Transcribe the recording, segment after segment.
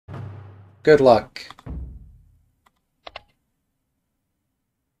Good luck.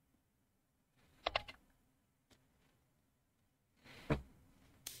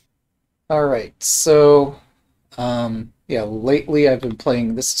 Alright, so, yeah, lately I've been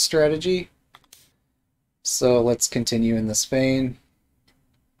playing this strategy, so let's continue in this vein.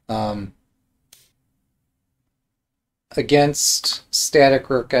 Um, Against static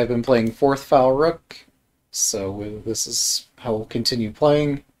rook, I've been playing fourth file rook, so this is how we'll continue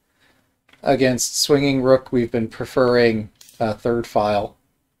playing. Against swinging rook, we've been preferring third file.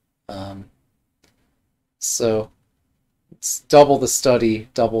 Um, so it's double the study,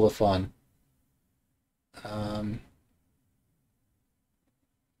 double the fun. Um,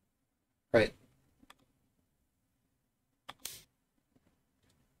 right.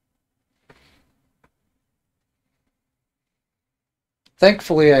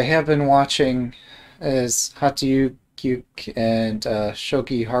 Thankfully, I have been watching as Hatayuk and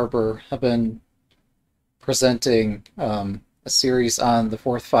Shogi Harbor have been presenting a series on the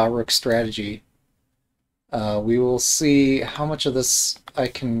fourth file rook strategy. We will see how much of this I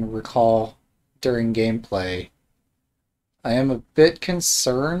can recall during gameplay. I am a bit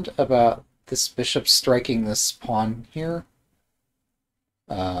concerned about this bishop striking this pawn here.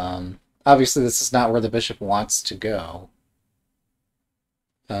 Obviously, this is not where the bishop wants to go.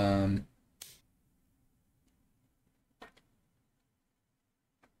 Um,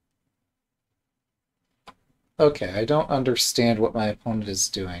 okay, I don't understand what my opponent is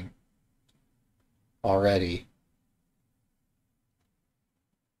doing already.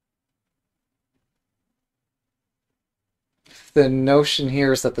 The notion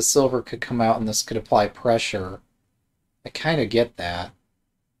here is that the silver could come out and this could apply pressure. I kind of get that.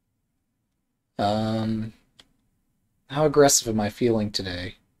 How aggressive am I feeling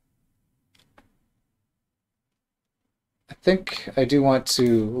today? I think I do want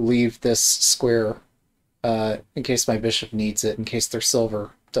to leave this square in case my bishop needs it, in case their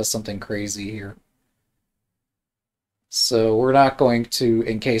silver does something crazy here. So we're not going to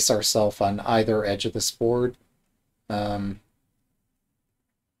encase ourselves on either edge of this board. All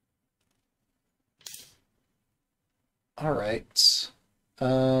right.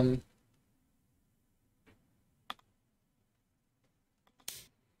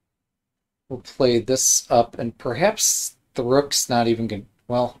 We'll play this up, and perhaps the rook's not even going to...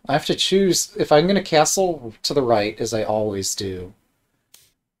 Well, I have to choose. If I'm going to castle to the right, as I always do,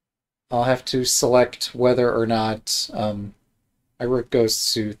 I'll have to select whether or not my rook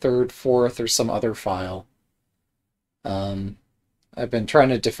goes to third, fourth, or some other file. I've been trying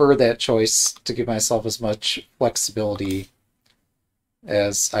to defer that choice to give myself as much flexibility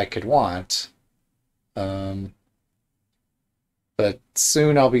as I could want. But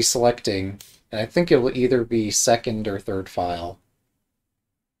soon I'll be selecting, and I think it will either be second or third file.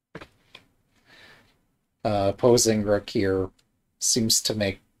 Opposing rook here seems to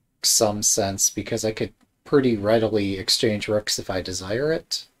make some sense because I could pretty readily exchange rooks if I desire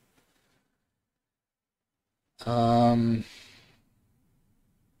it. And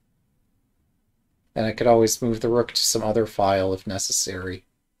I could always move the rook to some other file if necessary.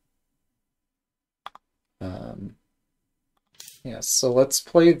 Yeah, so let's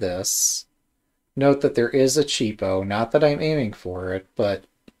play this. Note that there is a cheapo, not that I'm aiming for it, but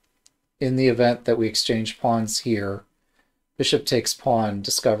in the event that we exchange pawns here, bishop takes pawn,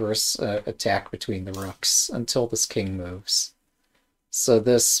 discovers attack between the rooks until this king moves. So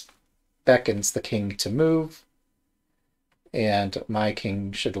this beckons the king to move, and my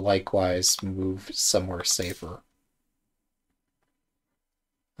king should likewise move somewhere safer.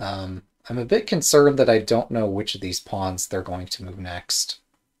 I'm a bit concerned that I don't know which of these pawns they're going to move next.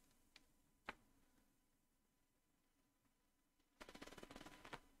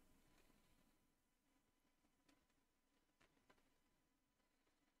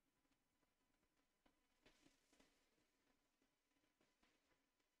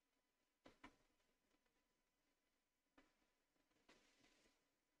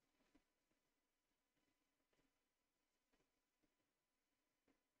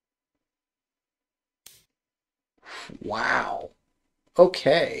 Wow.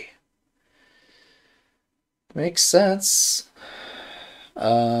 Okay. Makes sense.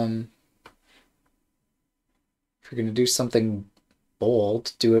 If you're going to do something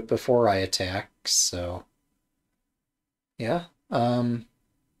bold, do it before I attack, so... Yeah. I'm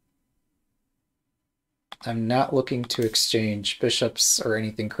not looking to exchange bishops or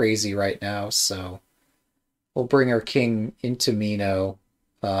anything crazy right now, so we'll bring our king into Mino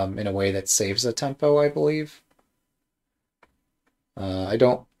in a way that saves a tempo, I believe. I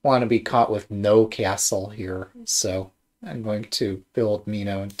don't want to be caught with no castle here, so I'm going to build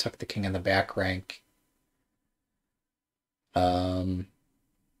Mino and tuck the king in the back rank.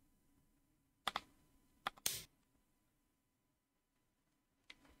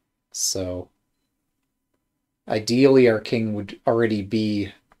 So ideally our king would already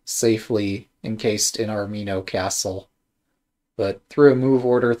be safely encased in our Mino castle. But through a move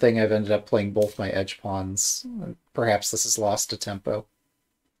order thing, I've ended up playing both my edge pawns. Perhaps this is lost to tempo.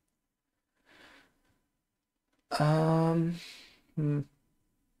 Um, hmm.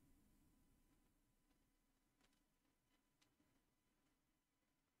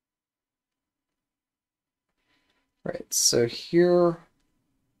 Right, so here...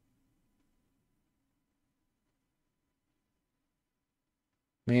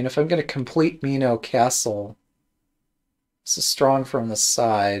 I mean, if I'm going to complete Mino Castle, this is strong from the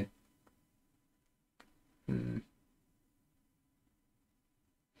side. Hmm.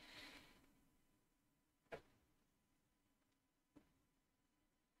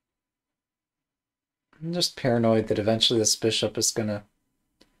 I'm just paranoid that eventually this bishop is going to...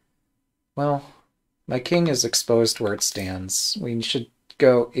 Well, my king is exposed where it stands. We should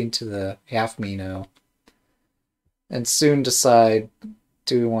go into the half Mino and soon decide,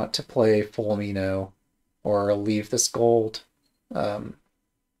 do we want to play full Mino or leave this gold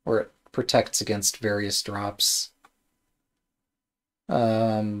where it protects against various drops.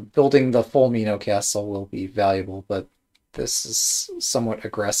 Building the full Mino castle will be valuable, but this is somewhat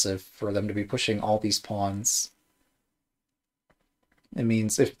aggressive for them to be pushing all these pawns. It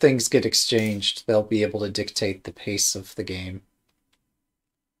means if things get exchanged, they'll be able to dictate the pace of the game.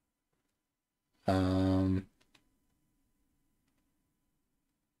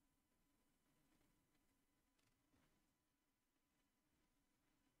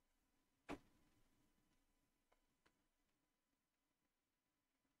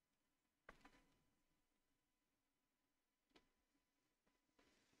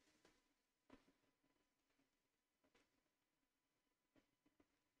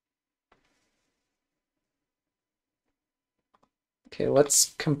 Okay,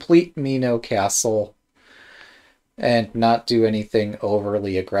 let's complete Mino Castle and not do anything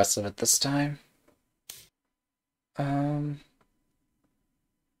overly aggressive at this time.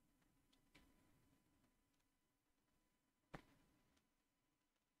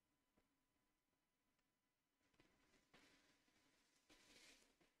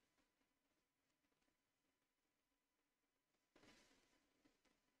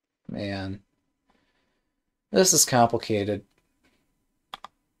 Man, this is complicated.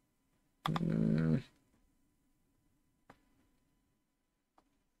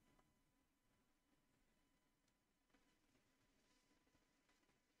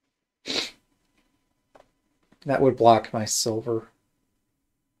 That would block my silver.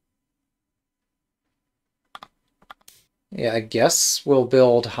 Yeah, I guess we'll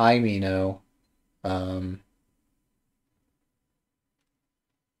build high Mino.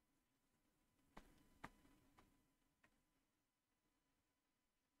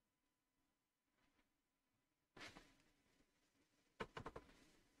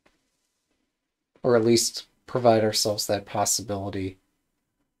 Or at least provide ourselves that possibility.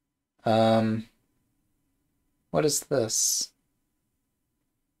 What is this?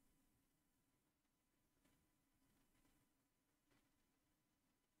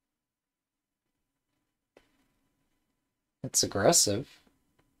 It's aggressive.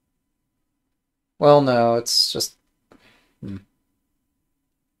 Well, no, it's just...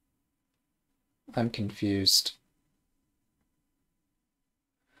 I'm confused.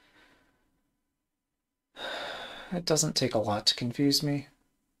 It doesn't take a lot to confuse me.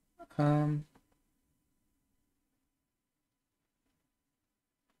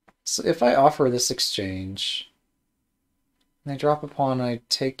 So if I offer this exchange, and they drop a pawn, I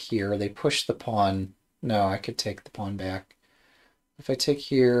take here, they push the pawn. No, I could take the pawn back. If I take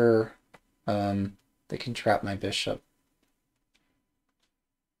here, they can trap my bishop.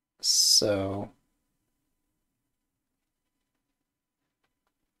 So...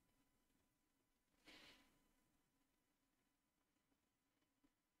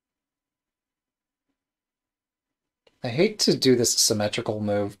 I hate to do this symmetrical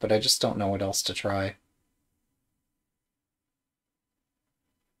move, but I just don't know what else to try.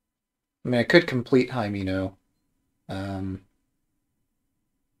 I mean, I could complete high Mino.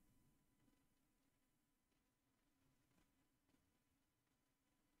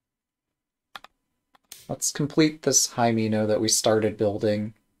 Let's complete this high Mino that we started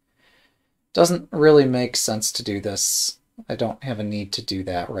building. Doesn't really make sense to do this. I don't have a need to do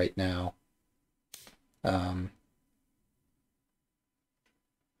that right now.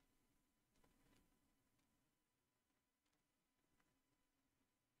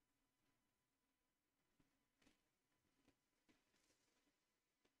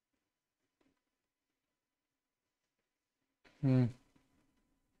 Hmm.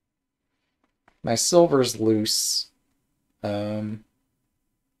 My silver's loose. Um,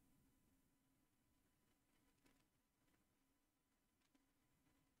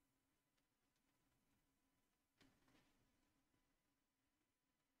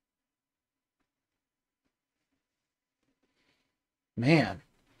 man,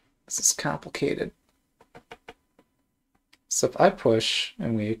 this is complicated. So if I push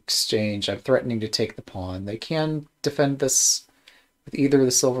and we exchange, I'm threatening to take the pawn. They can defend this with either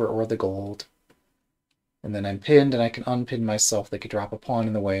the silver or the gold. And then I'm pinned and I can unpin myself. They could drop a pawn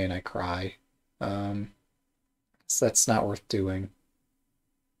in the way and I cry. Um, so that's not worth doing.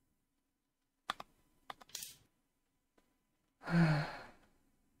 I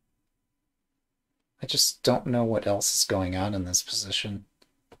just don't know what else is going on in this position.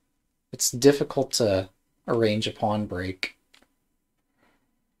 It's difficult to arrange a pawn break.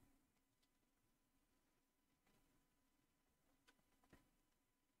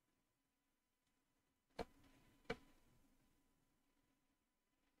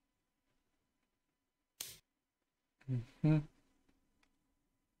 Mm-hmm.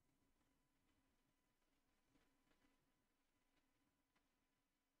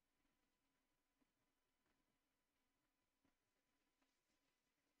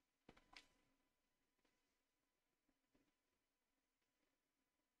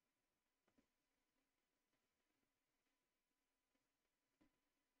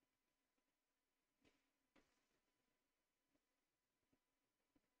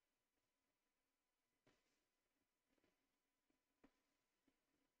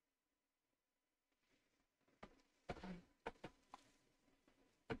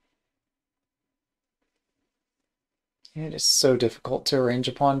 It is so difficult to arrange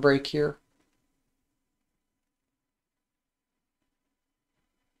a pawn break here.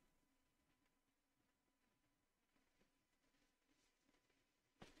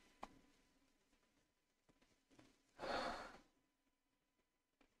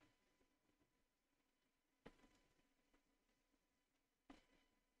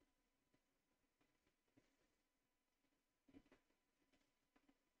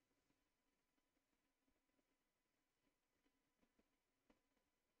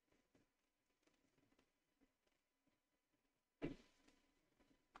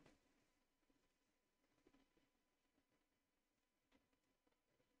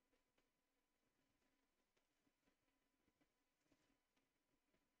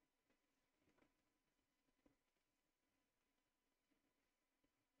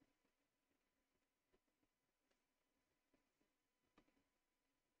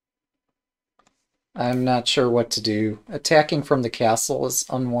 I'm not sure what to do. Attacking from the castle is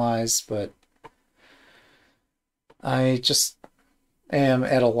unwise, but I just am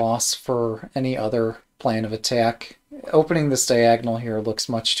at a loss for any other plan of attack. Opening this diagonal here looks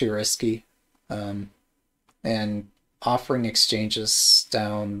much too risky, and offering exchanges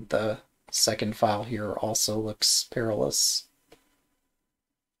down the second file here also looks perilous.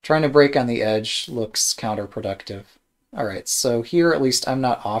 Trying to break on the edge looks counterproductive. Alright, so here at least I'm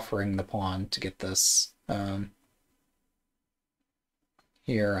not offering the pawn to get this.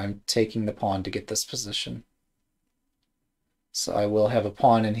 Here I'm taking the pawn to get this position. So I will have a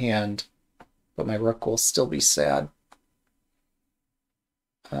pawn in hand, but my rook will still be sad.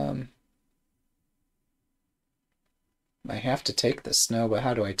 I have to take this. No, but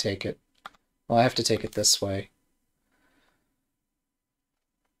how do I take it? Well, I have to take it this way.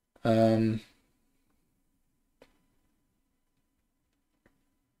 Um,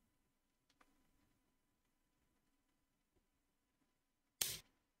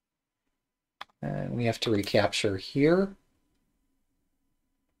 and we have to recapture here.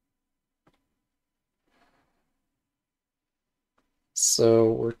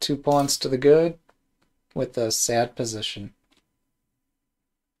 So we're 2 pawns to the good with a sad position.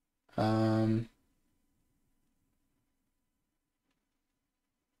 Um,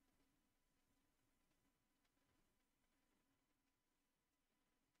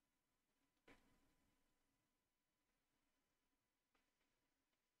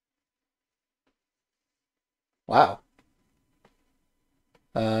 wow.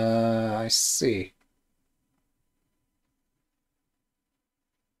 I see.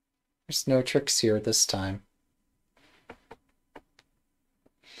 There's no tricks here this time.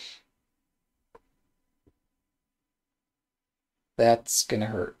 That's gonna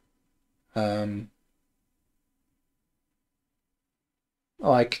hurt.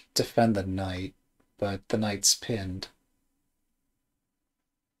 Oh, I could defend the knight, but the knight's pinned.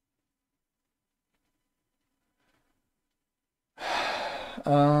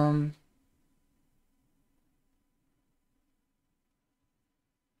 Um,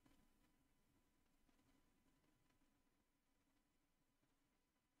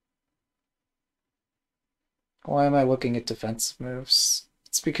 Why am I looking at defensive moves?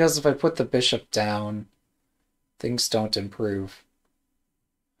 It's because if I put the bishop down, things don't improve.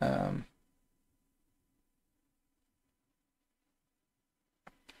 Um,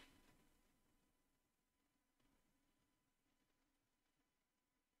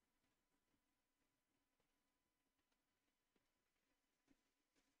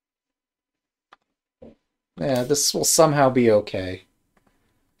 yeah, this will somehow be okay.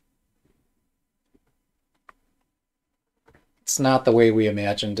 It's not the way we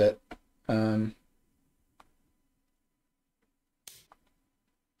imagined it. Um,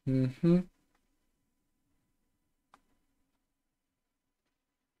 hmm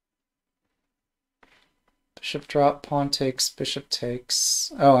Bishop drop, pawn takes, bishop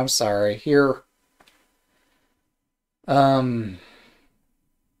takes. Oh, I'm sorry. Here. Um,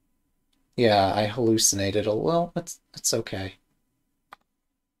 yeah, I hallucinated a little. It's okay.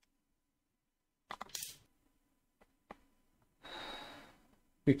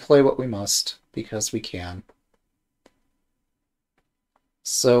 We play what we must because we can.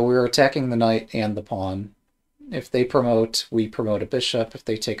 So we're attacking the knight and the pawn. If they promote, we promote a bishop. If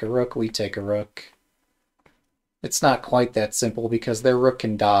they take a rook, we take a rook. It's not quite that simple because their rook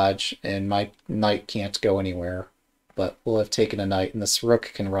can dodge and my knight can't go anywhere. But we'll have taken a knight and this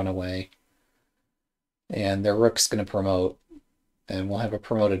rook can run away. And their rook's going to promote. And we'll have a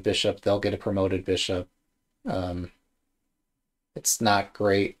promoted bishop. They'll get a promoted bishop. It's not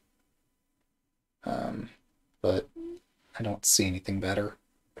great. But I don't see anything better.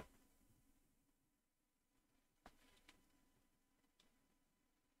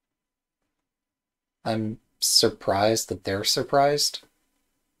 I'm surprised that they're surprised.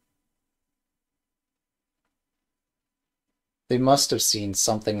 They must have seen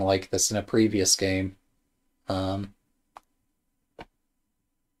something like this in a previous game.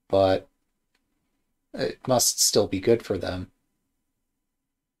 But it must still be good for them.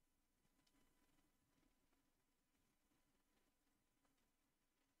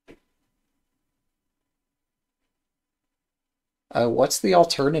 What's the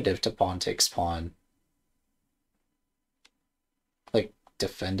alternative to pawn takes pawn? Like,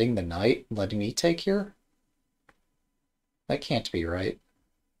 defending the knight and letting me take here? That can't be right.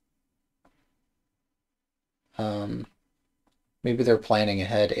 Maybe they're planning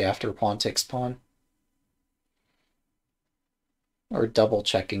ahead after pawn takes pawn. Or double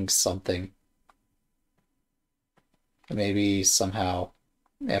checking something. Maybe somehow,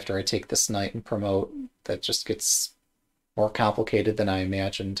 after I take this knight and promote, that just gets more complicated than I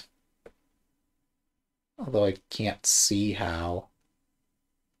imagined. Although I can't see how.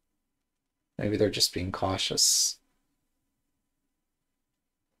 Maybe they're just being cautious.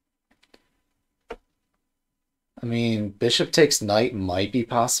 I mean, bishop takes knight might be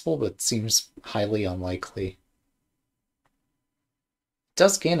possible, but seems highly unlikely. It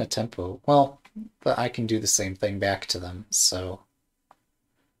does gain a tempo. Well, but I can do the same thing back to them, so...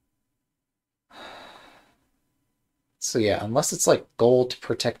 So yeah, unless it's like gold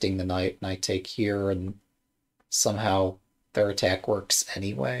protecting the knight, and I take here, and somehow their attack works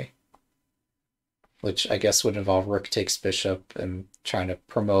anyway. Which I guess would involve rook takes bishop and trying to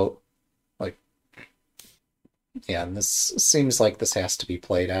promote, like... Yeah, and this seems like this has to be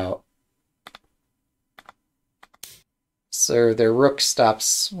played out. So their rook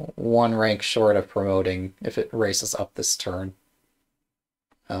stops one rank short of promoting if it races up this turn.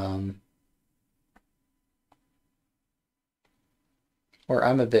 Where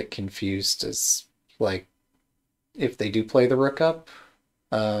I'm a bit confused is, like, if they do play the rook up,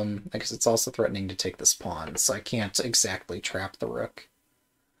 I guess it's also threatening to take this pawn, so I can't exactly trap the rook.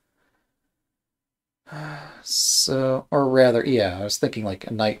 So, or rather, yeah, I was thinking like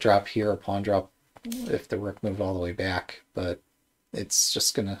a knight drop here, a pawn drop if the rook moved all the way back, but it's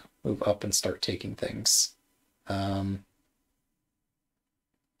just gonna move up and start taking things.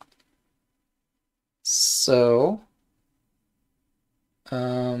 So,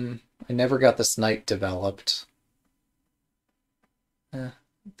 I never got this knight developed.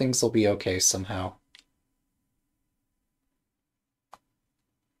 Things will be okay somehow.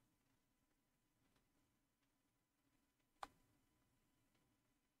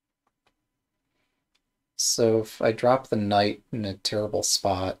 So if I drop the knight in a terrible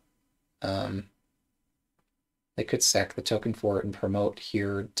spot, they could sack the token for it and promote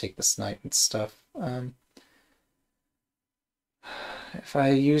here, take this knight and stuff. If I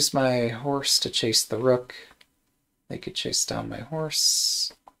use my horse to chase the rook, they could chase down my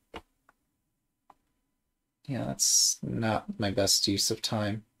horse. Yeah, that's not my best use of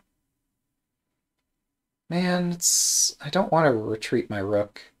time. Man, I don't want to retreat my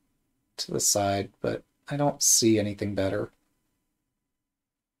rook to the side, but I don't see anything better.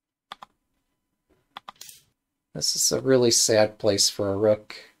 This is a really sad place for a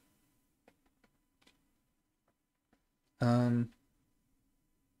rook. Um,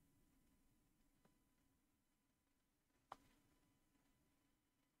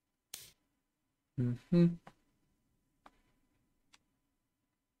 mhm.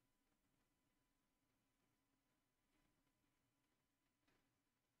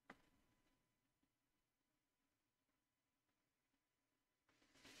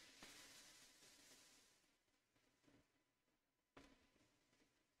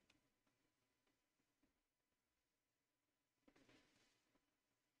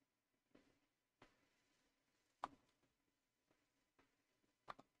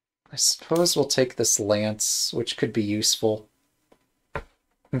 I suppose we'll take this lance, which could be useful.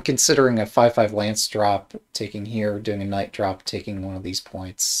 I'm considering a 5/5 lance drop, taking here, doing a knight drop, taking one of these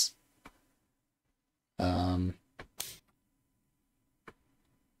points. Um,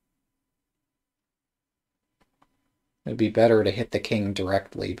 it'd be better to hit the king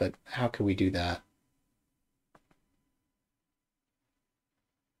directly, but how can we do that?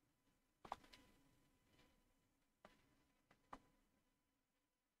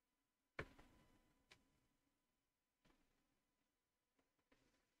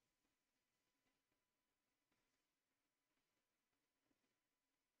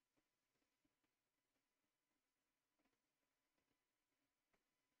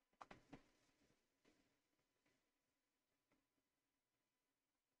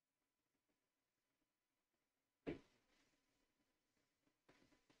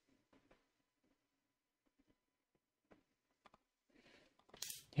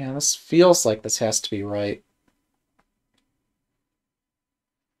 Yeah, this feels like this has to be right.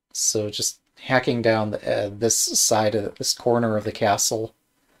 So just hacking down this side of this corner of the castle.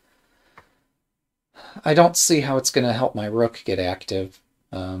 I don't see how it's going to help my rook get active.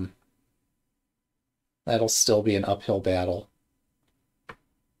 Um, that'll still be an uphill battle.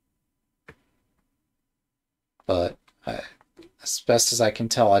 But as best as I can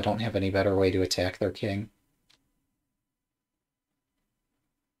tell, I don't have any better way to attack their king.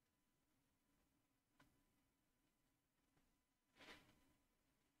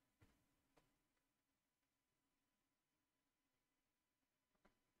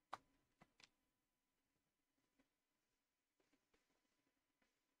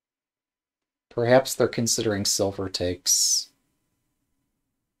 Perhaps they're considering silver takes.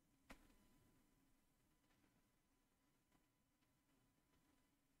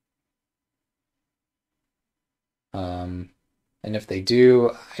 Um, and if they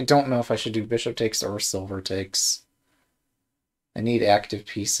do, I don't know if I should do bishop takes or silver takes. I need active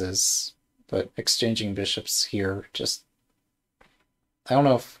pieces, but exchanging bishops here just... I don't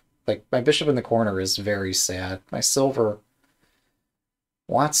know if... Like, my bishop in the corner is very sad. My silver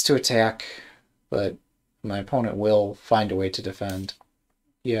wants to attack, but my opponent will find a way to defend.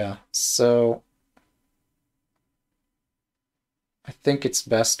 Yeah, so I think it's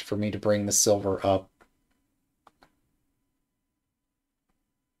best for me to bring the silver up.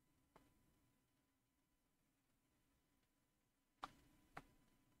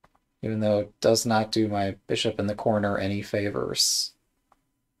 Even though it does not do my bishop in the corner any favors.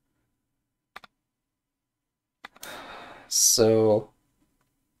 So,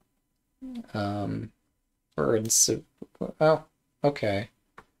 we're in... Oh, okay.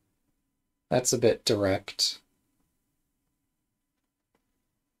 That's a bit direct.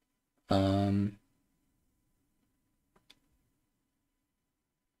 Um,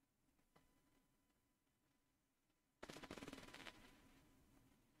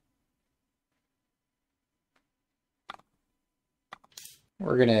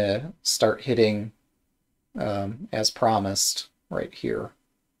 we're gonna start hitting as promised right here.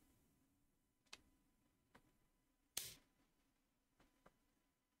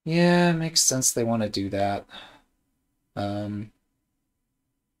 Yeah, it makes sense they want to do that. Um,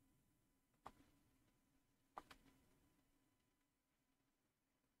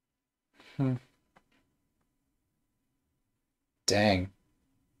 hmm. Dang.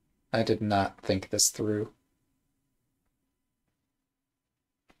 I did not think this through.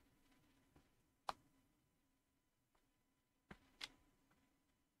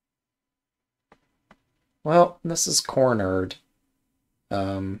 Well, this is cornered.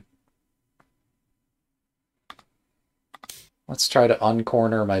 Um, let's try to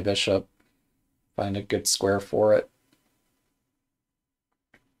uncorner my bishop. Find a good square for it.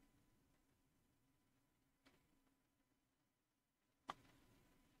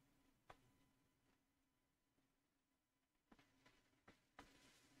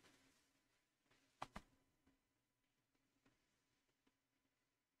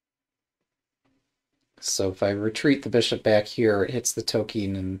 So if I retreat the bishop back here, it hits the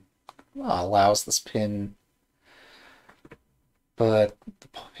token and allows this pin. But the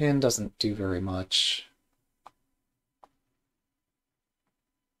pin doesn't do very much.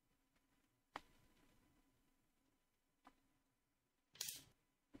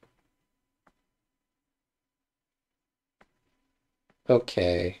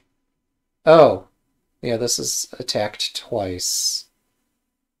 Okay. Oh, yeah, this is attacked twice.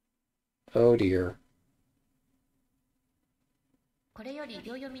 Oh dear.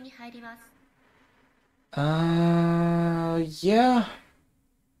 Yeah,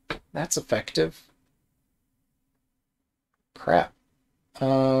 that's effective. Crap.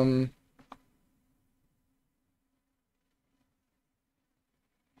 Um,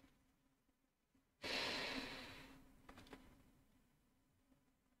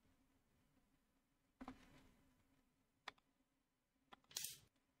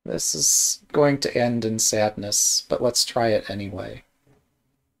 this is going to end in sadness, but let's try it anyway.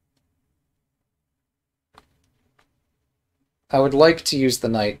 I would like to use the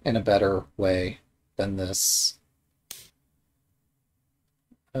knight in a better way than this.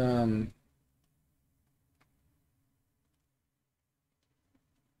 Um,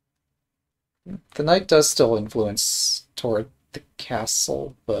 the knight does still influence toward the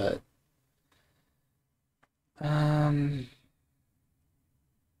castle, but um,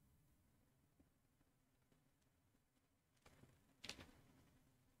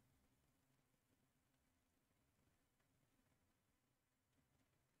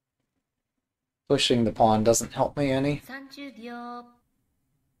 pushing the pawn doesn't help me any.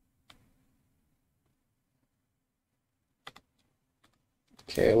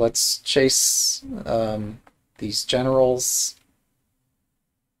 Okay, let's chase these generals.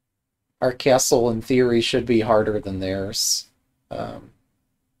 Our castle, in theory, should be harder than theirs. But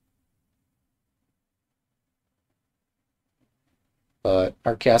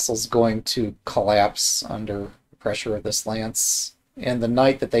our castle's going to collapse under pressure of this lance. And the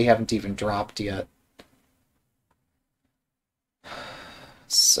knight that they haven't even dropped yet.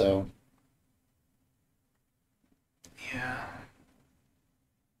 So, yeah.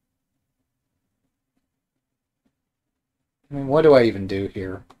 I mean, what do I even do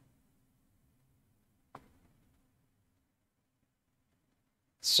here?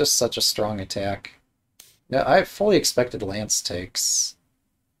 It's just such a strong attack. No, I fully expected lance takes.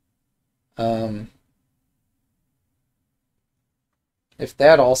 If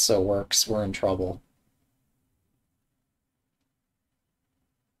that also works, we're in trouble.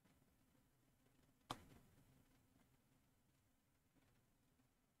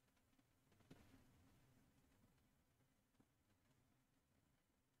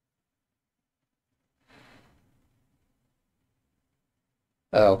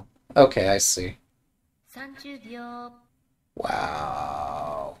 Oh, okay, I see.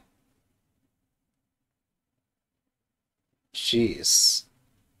 Wow. Jeez.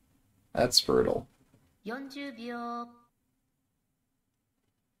 That's brutal.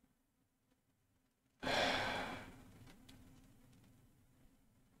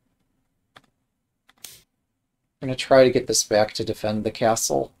 I'm gonna try to get this back to defend the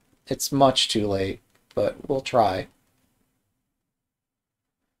castle. It's much too late, but we'll try.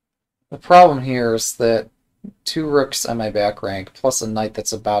 The problem here is that 2 rooks on my back rank, plus a knight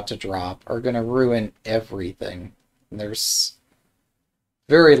that's about to drop, are gonna ruin everything. And there's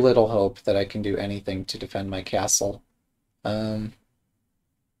very little hope that I can do anything to defend my castle.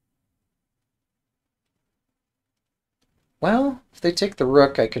 Well, if they take the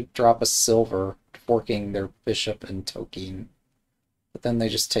rook, I could drop a silver, forking their bishop and token. But then they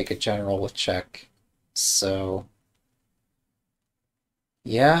just take a general with check. So,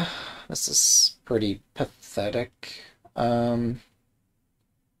 yeah, this is pretty pathetic.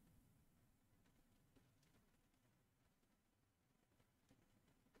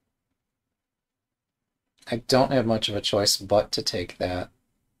 I don't have much of a choice but to take that.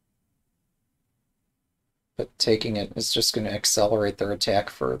 But taking it is just going to accelerate their attack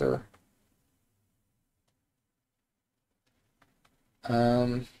further.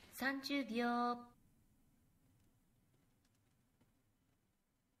 Um, 30秒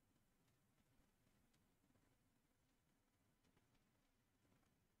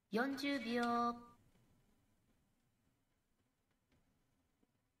 40秒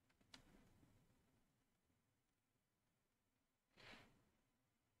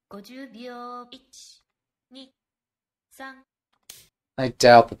 50秒 1、2、3 I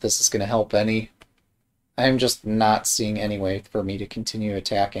doubt that this is going to help any. I'm just not seeing any way for me to continue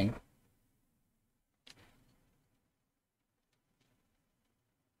attacking.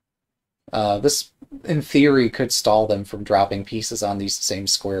 This in theory, could stall them from dropping pieces on these same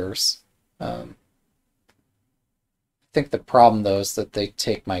squares. I think the problem, though, is that they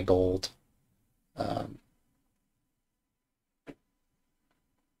take my gold. Um,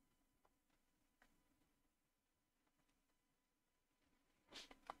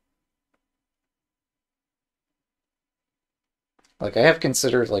 like, I have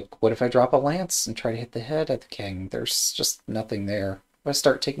considered, like, what if I drop a lance and try to hit the head of the king? There's just nothing there. If I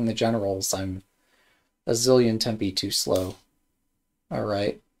start taking the generals, I'm a zillion tempi too slow.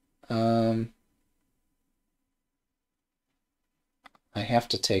 Alright. I have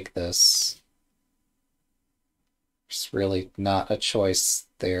to take this. There's really not a choice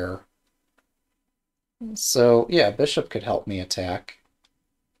there. So, yeah, bishop could help me attack.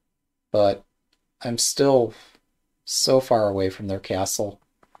 But I'm still so far away from their castle.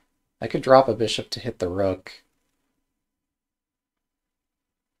 I could drop a bishop to hit the rook.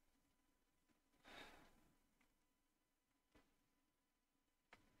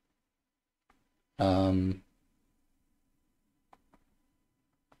 Um,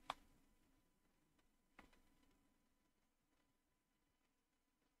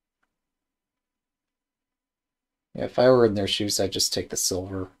 yeah, if I were in their shoes, I'd just take the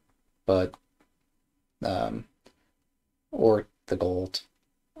silver, but um, or the gold.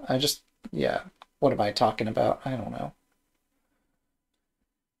 I just, yeah. What am I talking about? I don't know.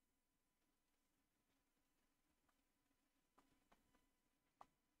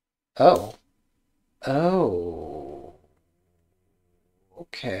 Oh, oh,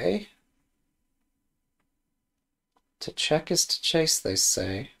 okay. To check is to chase, they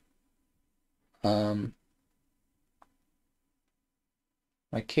say. Um,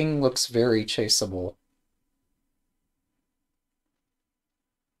 my king looks very chaseable.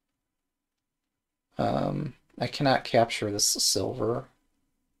 I cannot capture this silver.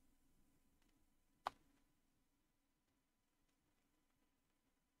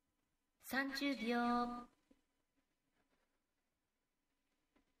 30秒。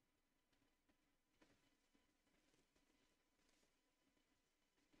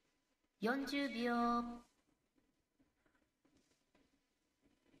40秒。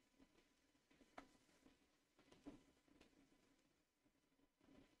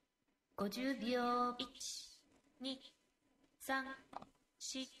50秒。1、2、3、4。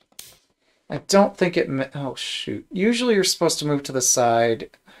I don't think it. Oh, shoot. Usually you're supposed to move to the side.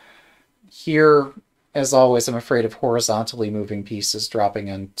 Here, as always, I'm afraid of horizontally moving pieces dropping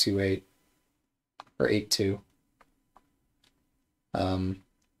on 2-8 or 8-2.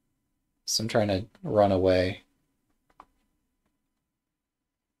 So I'm trying to run away.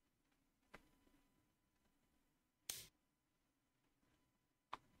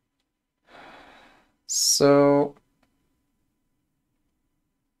 So,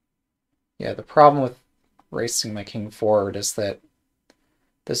 yeah, the problem with racing my king forward is that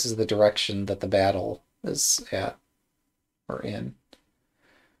this is the direction that the battle is at or in.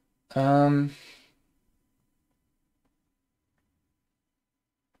 Um,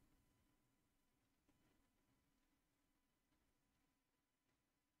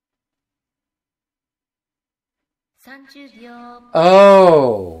 30秒。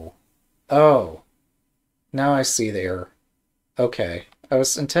oh, oh, now I see the error. Okay, I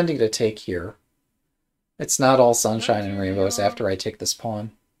was intending to take here. It's not all sunshine and 40 rainbows 秒。after I take this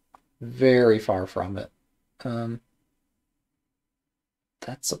pawn. Very far from it. Um,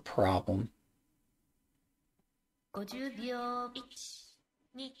 that's a problem. 50秒。1、2、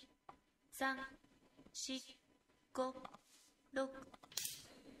3、4、5、6。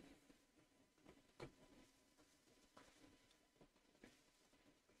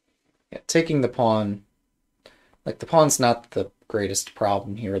Yeah, taking the pawn, like the pawn's not the greatest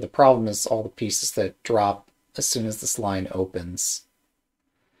problem here. The problem is all the pieces that drop as soon as this line opens.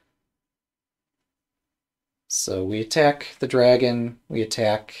 So we attack the dragon, we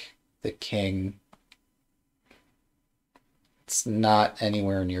attack the king. It's not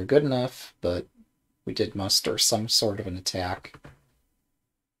anywhere near good enough, but we did muster some sort of an attack.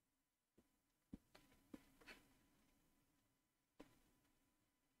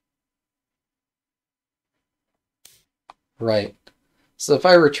 Right. So if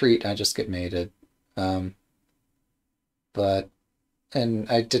I retreat, I just get mated. Um, but and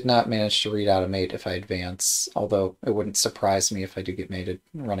I did not manage to read out a mate if I advance, although it wouldn't surprise me if I do get mated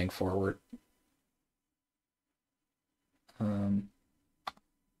running forward. Um,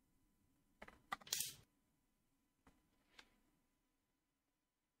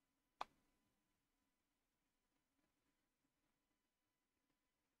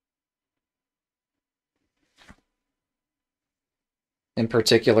 In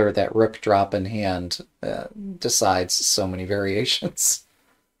particular, that rook drop in hand decides so many variations.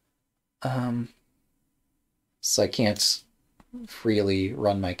 Um, so I can't freely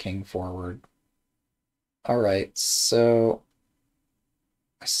run my king forward. Alright, so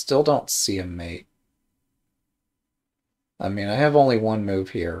I still don't see a mate. I mean, I have only one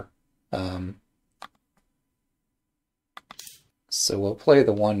move here. So we'll play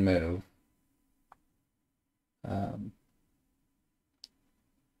the one move.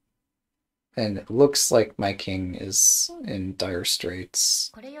 And it looks like my king is in dire straits.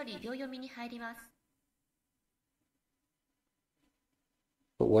 これより秒読みに入ります。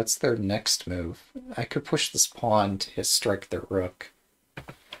 But what's their next move? I could push this pawn to strike their rook.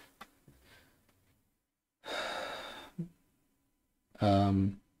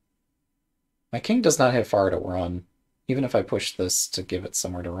 My king does not have far to run, even if I push this to give it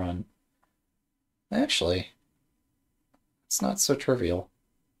somewhere to run. Actually, it's not so trivial.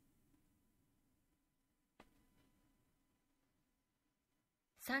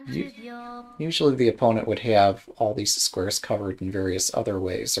 Usually the opponent would have all these squares covered in various other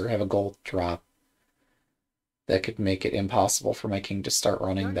ways, or have a gold drop that could make it impossible for my king to start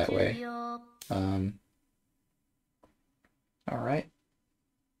running that way. Alright.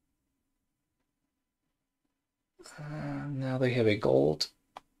 Now they have a gold.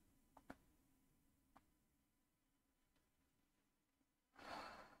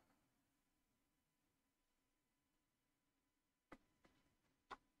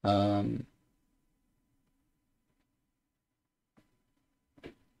 Um,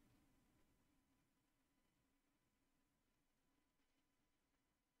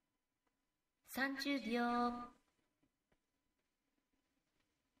 30秒。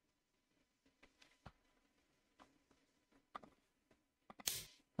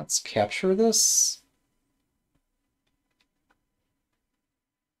 let's capture this.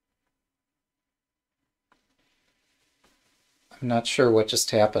 I'm not sure what just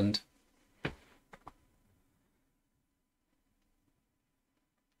happened.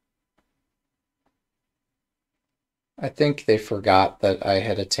 I think they forgot that I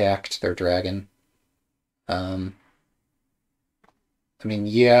had attacked their dragon. I mean,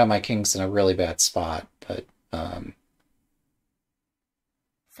 yeah, my king's in a really bad spot, but 30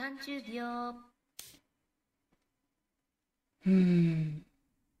秒。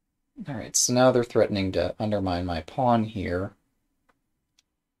 Alright, so now they're threatening to undermine my pawn here.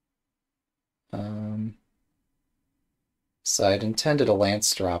 So I'd intended a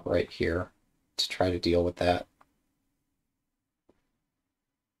lance drop right here to try to deal with that.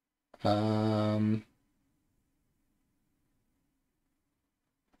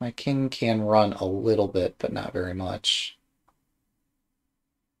 My king can run a little bit, but not very much.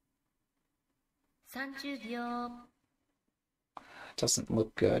 30秒。 Doesn't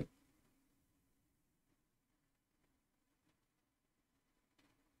look good.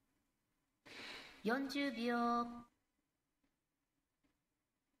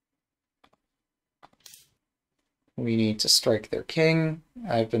 We need to strike their king.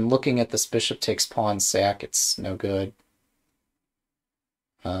 I've been looking at this bishop takes pawn sack. It's no good.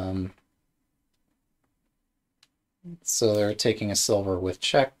 So they're taking a silver with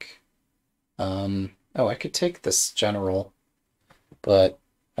check. Oh, I could take this general, but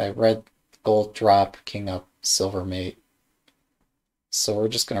I read gold drop, king up, silver mate. So we're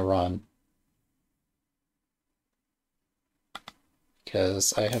just going to run.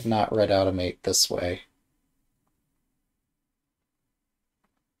 Because I have not read out a mate this way.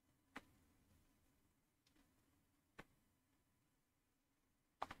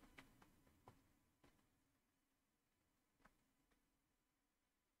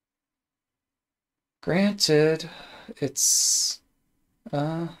 Granted, it's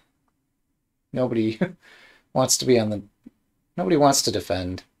nobody wants to be on the nobody wants to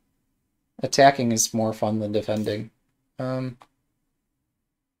defend. Attacking is more fun than defending.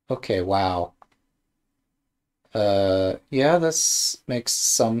 Okay, wow. Yeah, this makes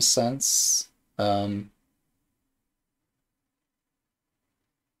some sense.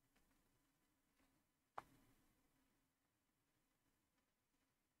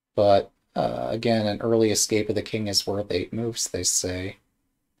 But again, an early escape of the king is worth 8 moves, they say.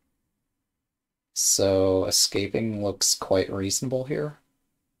 So escaping looks quite reasonable here.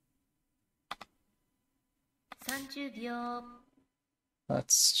 30秒。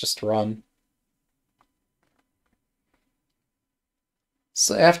 Let's just run.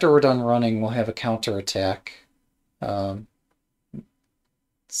 So after we're done running, we'll have a counterattack.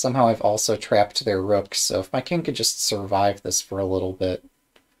 Somehow I've also trapped their rook, so if my king could just survive this for a little bit,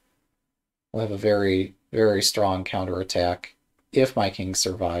 we'll have a very, very strong counterattack. if my king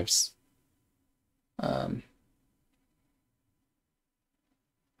survives. Um,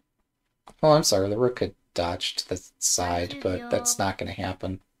 well, I'm sorry, the rook could dodge to the side, but that's not going to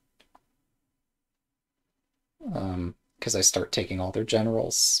happen. Because I start taking all their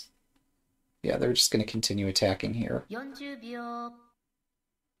generals. Yeah, they're just going to continue attacking here. 40秒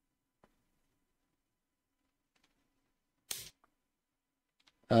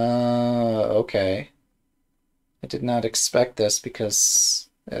Okay. I did not expect this because,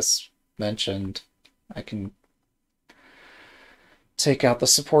 as mentioned, I can take out the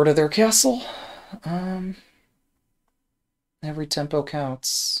support of their castle. Every tempo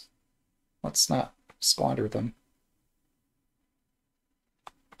counts. Let's not squander them.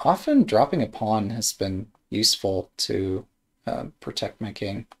 Often dropping a pawn has been useful to protect my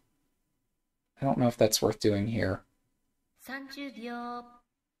king. I don't know if that's worth doing here. 30秒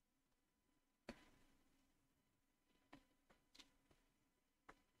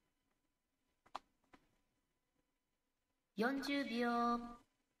 40秒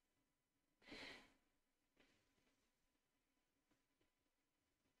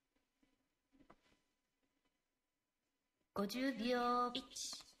 50秒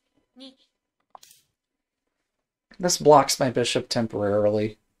 1、2 This blocks my bishop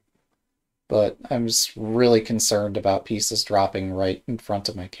temporarily, but I'm just really concerned about pieces dropping right in front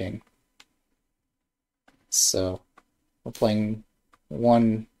of my king. So we're playing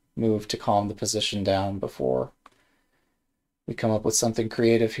one move to calm the position down before we come up with something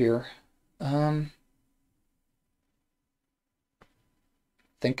creative here.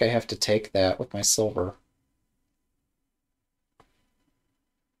 Think I have to take that with my silver.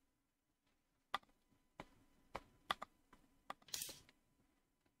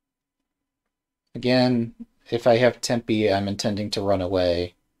 Again, if I have Tempe, I'm intending to run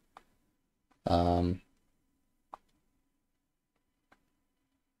away.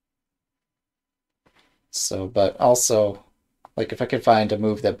 But also, like, if I could find a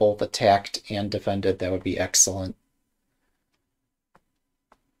move that both attacked and defended, that would be excellent.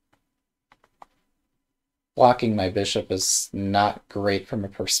 Blocking my bishop is not great from a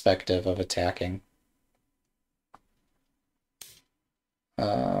perspective of attacking.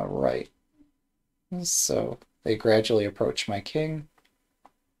 Right. So they gradually approach my king.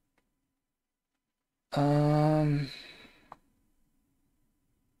 Um,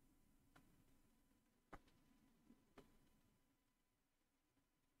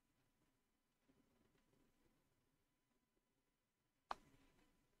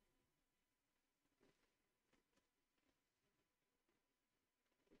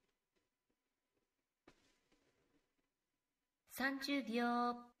 30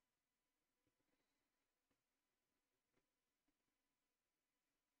秒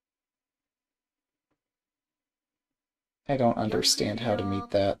I don't understand how to meet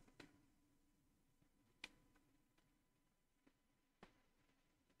that.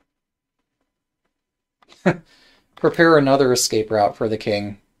 Prepare another escape route for the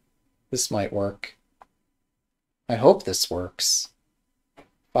king. This might work. I hope this works.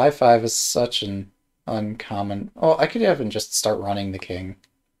 5-5 is such an uncommon... Oh, I could even just start running the king.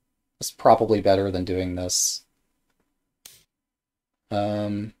 It's probably better than doing this.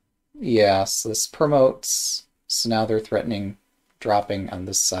 Yeah, so this promotes. So now they're threatening dropping on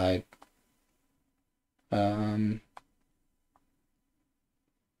this side.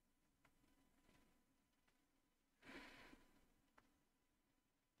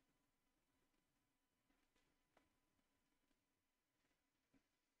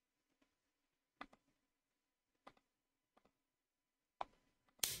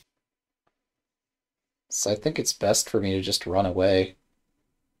 So I think it's best for me to just run away.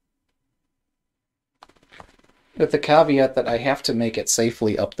 With the caveat that I have to make it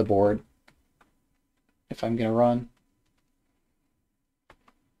safely up the board if I'm gonna run.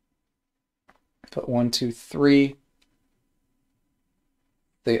 But 1, 2, 3.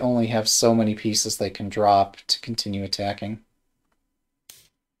 They only have so many pieces they can drop to continue attacking.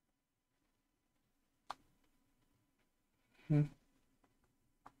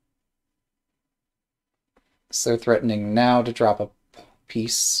 So they're threatening now to drop a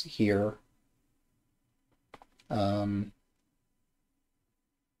piece here.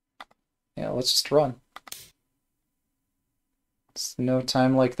 Yeah, let's just run. It's no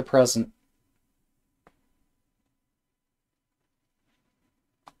time like the present.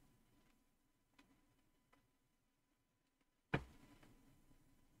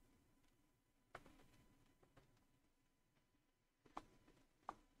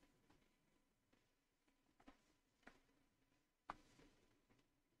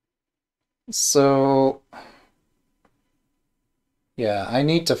 So Yeah, I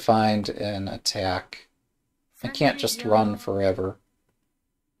need to find an attack. I can't just run 30秒 forever.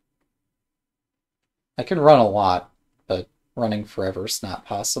 I can run a lot, but running forever is not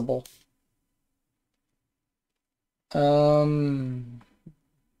possible. Um,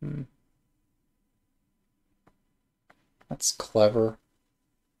 hmm, that's clever.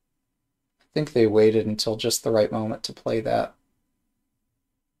 I think they waited until just the right moment to play that.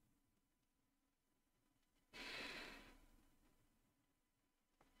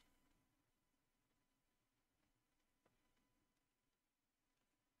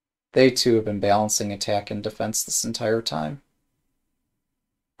 They too have been balancing attack and defense this entire time.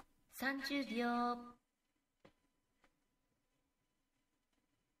 30秒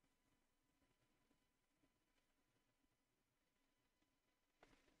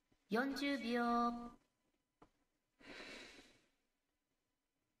 40秒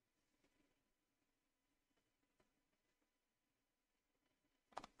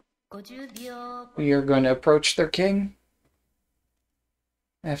 50秒 We are going to approach their king.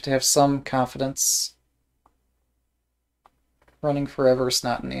 I have to have some confidence. Running forever is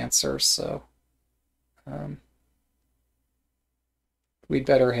not an answer, so um, we'd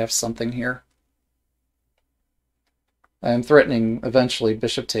better have something here. I'm threatening eventually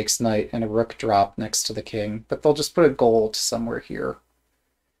bishop takes knight and a rook drop next to the king, but they'll just put a gold somewhere here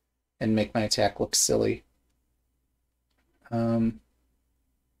and make my attack look silly. 30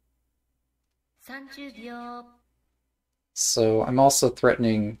秒 So I'm also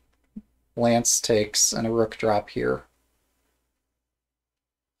threatening lance takes and a rook drop here,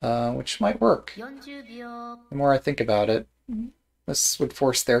 which might work. 40秒 The more I think about it, this would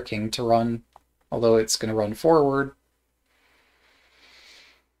force their king to run, although it's going to run forward.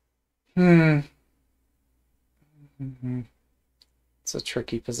 Hmm. It's a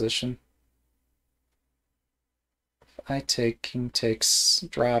tricky position. If I take, king takes,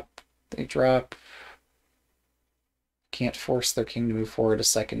 drop, they drop. Can't force their king to move forward a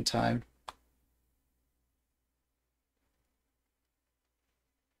second time.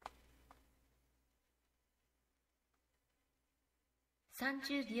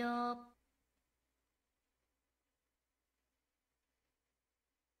 $30秒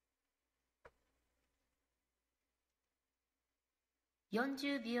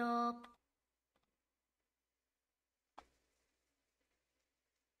 40秒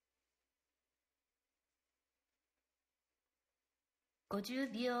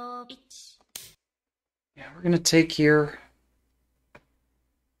 50秒 1 Yeah, we're going to take here.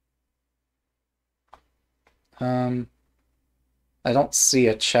 I don't see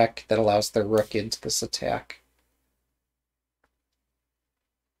a check that allows their rook into this attack.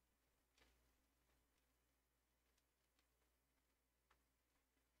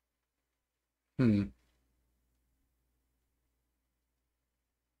 Hmm.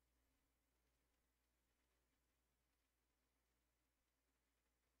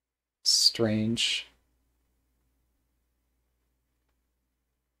 Strange.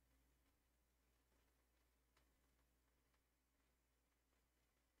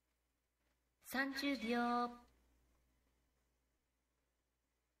 $30秒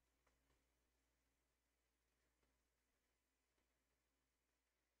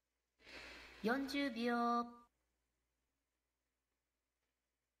 40秒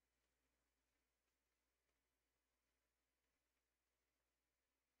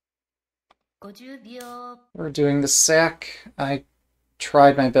 50秒 We're doing the sack. I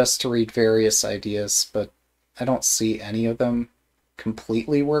tried my best to read various ideas, but I don't see any of them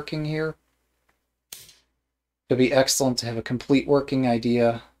completely working here. It'd be excellent to have a complete working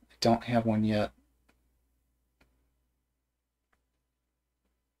idea. I don't have one yet.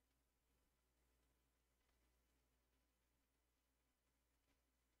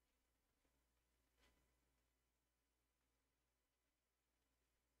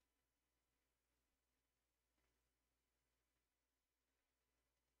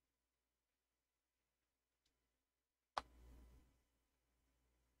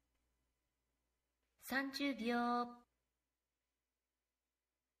 $30秒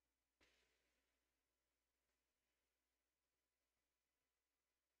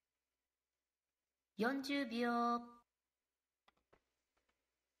 40秒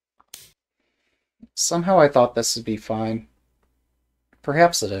Somehow I thought this would be fine.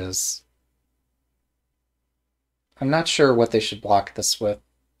 Perhaps it is. I'm not sure what they should block this with.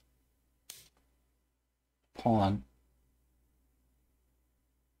 Pawn.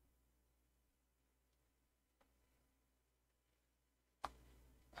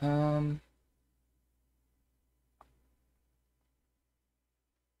 Um,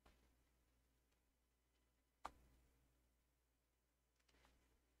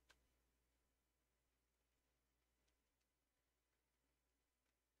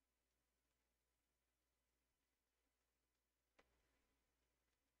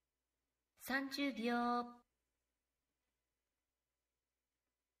 30秒。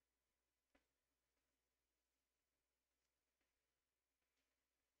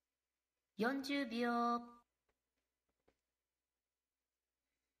40秒。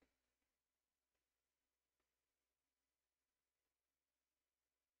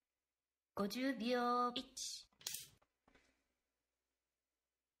50秒。1。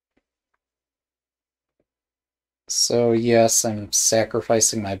So yes, I'm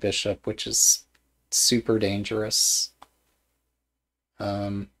sacrificing my bishop, which is super dangerous.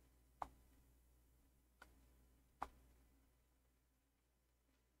 Um,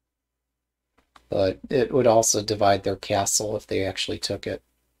 but it would also divide their castle if they actually took it.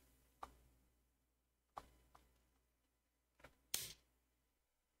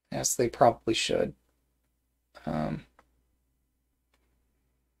 Yes, they probably should. Um,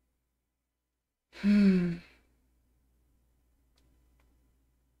 hmm.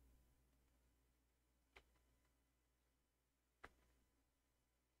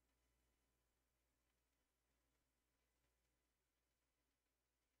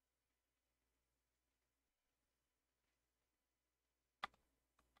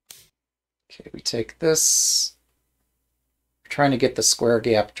 Okay, we take this. We're trying to get the square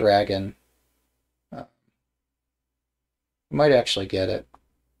gap dragon. We might actually get it.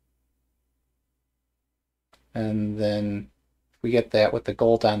 And then if we get that with the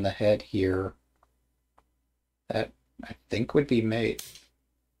gold on the head here, that I think would be mate.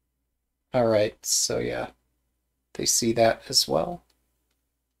 Alright, so yeah, they see that as well.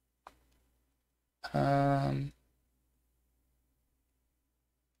 Um,30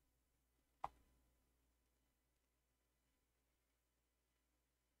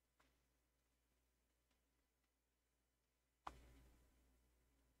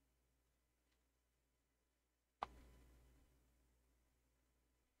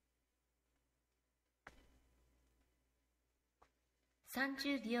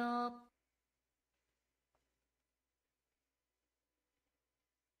秒。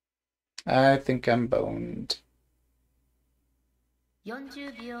I think I'm boned.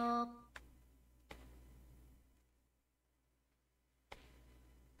 40秒。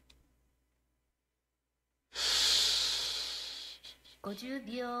50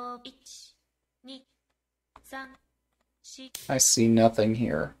秒。1、2、3、4。I see nothing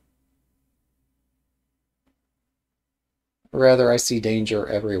here. Rather, I see danger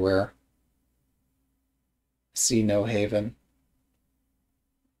everywhere. I see no haven.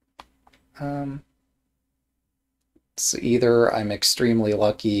 So either I'm extremely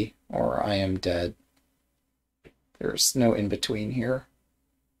lucky or I am dead. There's no in between here.30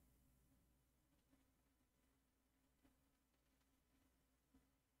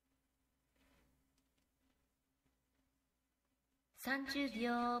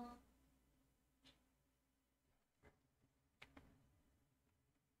秒。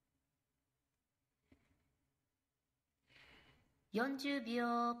40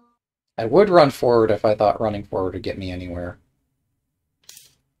秒。I would run forward if I thought running forward would get me anywhere.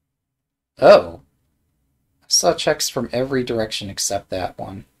 Oh! I saw checks from every direction except that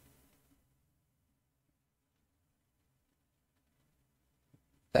one.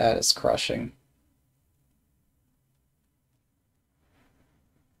 That is crushing.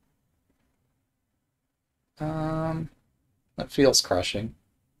 That feels crushing.30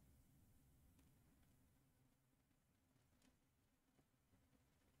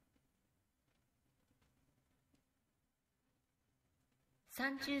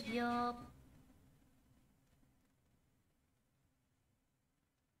秒。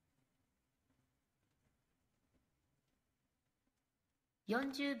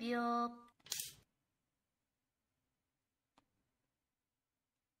40秒。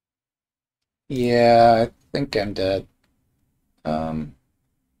Yeah, I think I'm dead. Um,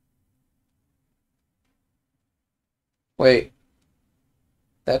 wait,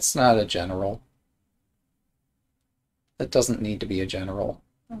 that's not a general. That doesn't need to be a general.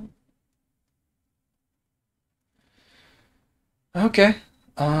 Okay.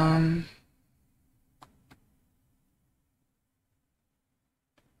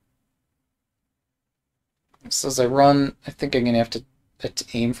 So as I run, I think I'm gonna have to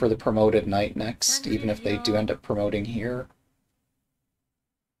aim for the promoted knight next, even if they do end up promoting here.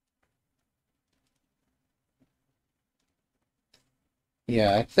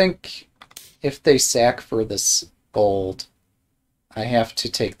 Yeah, I think if they sack for this gold, I have to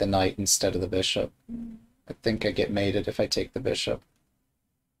take the knight instead of the bishop. I think I get mated if I take the bishop.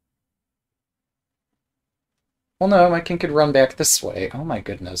 Well, no, my king could run back this way. Oh my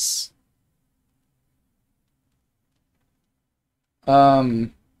goodness.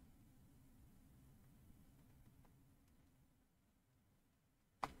 Um,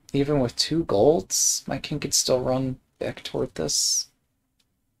 Even with 2 golds, my king could still run back toward this.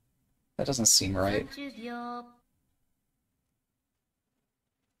 That doesn't seem right. 30秒。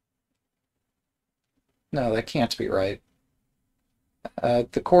No, that can't be right.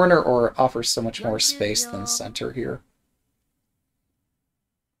 The corner or offers so much more space than the 40秒。center here.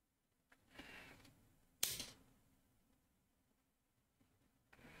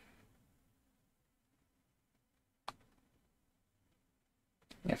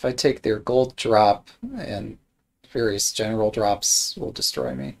 If I take their gold drop and various general drops will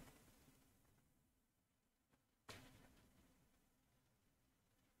destroy me.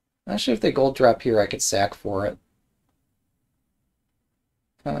 Actually, if they gold drop here, I could sack for it.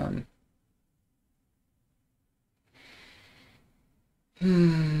 Um,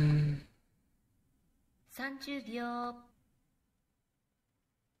 hmm. 30秒。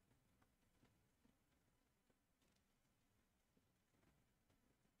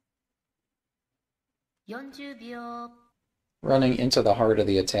40秒。Running into the heart of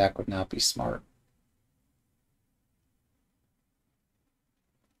the attack would not be smart.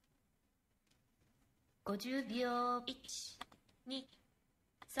 50秒。1、2、3。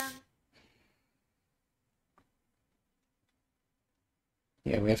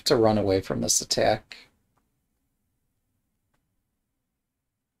Yeah, we have to run away from this attack.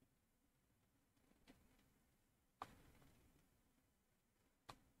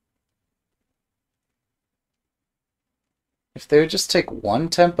 If they would just take 1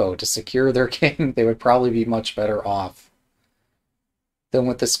 tempo to secure their king, they would probably be much better off than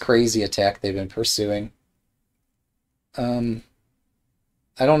with this crazy attack they've been pursuing. I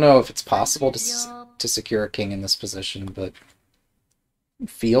don't know if it's possible to secure a king in this position, but it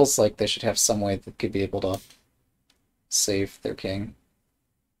feels like they should have some way that could be able to save their king.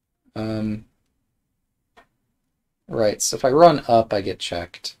 Right, so if I run up, I get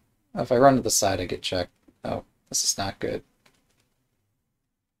checked. If I run to the side, I get checked. Oh, this is not good.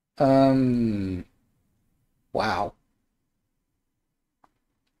 Wow.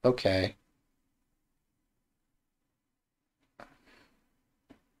 Okay.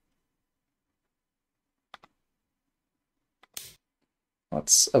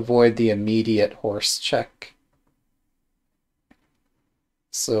 Let's avoid the immediate horse check.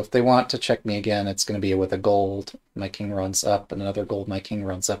 So if they want to check me again, it's going to be with a gold. My king runs up, and another gold, my king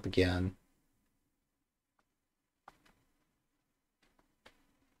runs up again.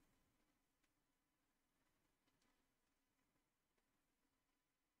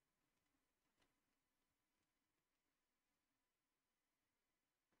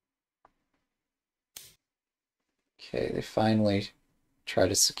 Okay, they finally try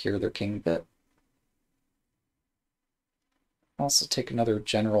to secure their king bit. Also take another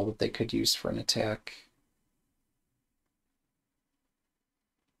general that they could use for an attack.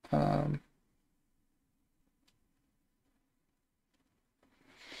 Um,30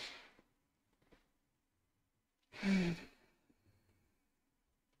秒。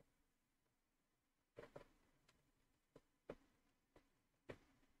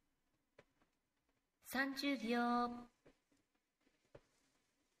40秒。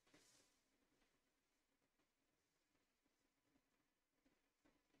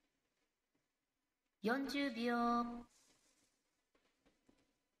50秒。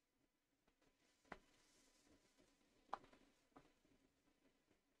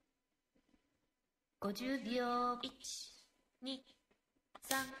1、2、3。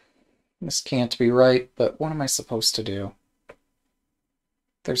this can't be right, but what am I supposed to do?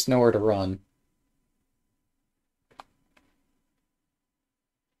 There's nowhere to run.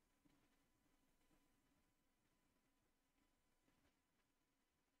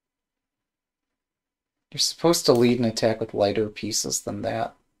 You're supposed to lead an attack with lighter pieces than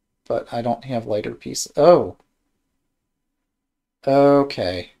that, but I don't have lighter pieces. Oh!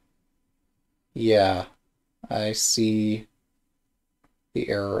 Okay. Yeah, I see the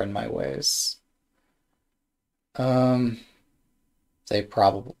error in my ways. Um, they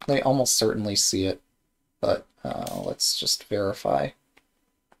almost certainly see it, but let's just verify.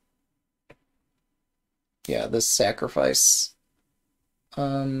 Yeah, this sacrifice.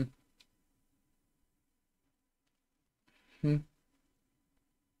 Um, hmm.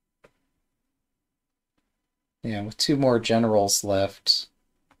 Yeah, with 2 more generals left.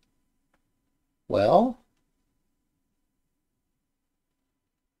 Well,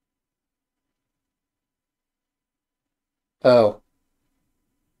 oh,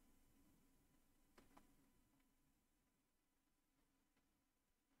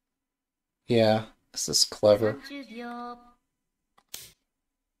 yeah, this is clever. 30秒。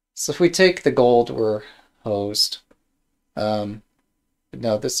So if we take the gold, we're hosed. Um, But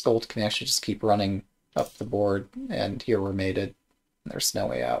no, this gold can actually just keep running up the board, and here we're mated. There's no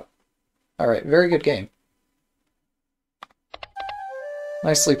way out. Alright, very good game.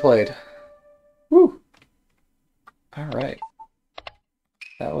 Nicely played. Woo! Alright.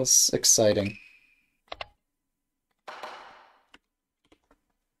 That was exciting.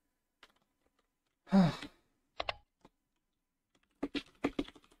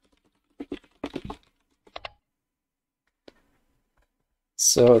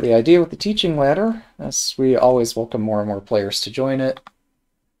 So the idea with the teaching ladder is we always welcome more and more players to join it.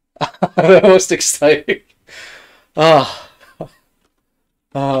 The most exciting. Ah.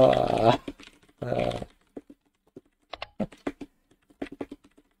 Ah.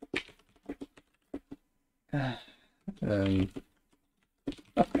 Um,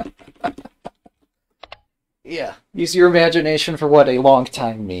 yeah, use your imagination for what a long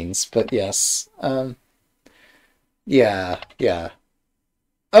time means, but yes. Yeah, yeah.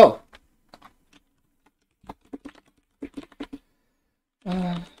 Oh!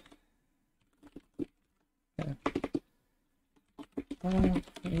 Uh,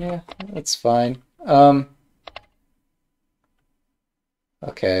 yeah, that's fine.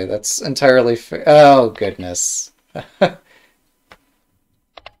 Okay, that's entirely fair. Oh, goodness.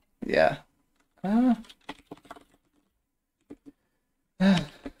 Yeah. Uh,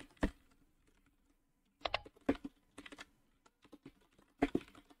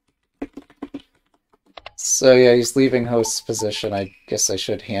 So yeah, he's leaving host's position. I guess I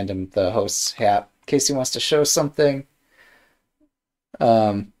should hand him the host's hat in case he wants to show something.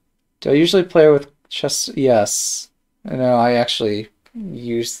 Um, do I usually play with chess? Yes. No, I actually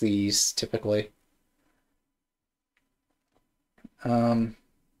use these typically. Um,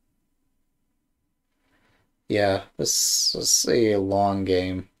 yeah, this is a long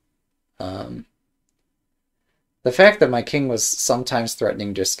game. Um, the fact that my king was sometimes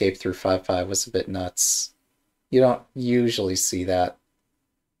threatening to escape through 5-5 was a bit nuts. You don't usually see that.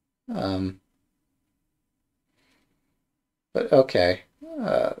 Um, but okay.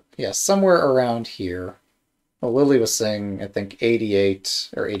 Yeah, somewhere around here. Well, Lily was saying, I think,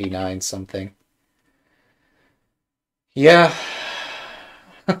 88 or 89 something. Yeah.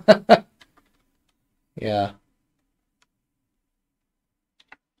 Yeah.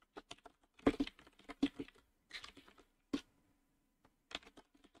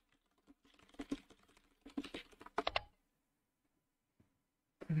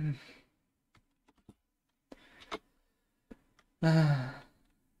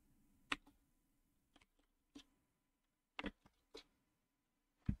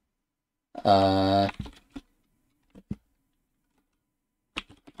 Uh,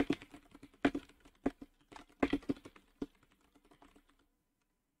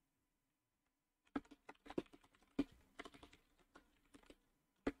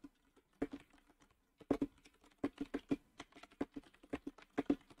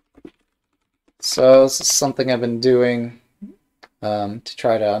 so this is something I've been doing to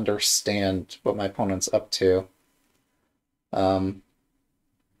try to understand what my opponent's up to. Um,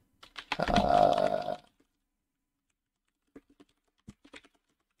 uh,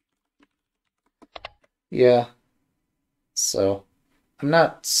 yeah, so I'm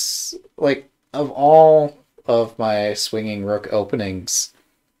not like of all of my swinging rook openings,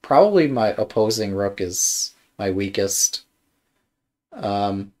 probably my opposing rook is my weakest.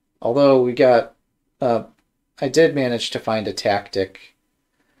 Although uh, I did manage to find a tactic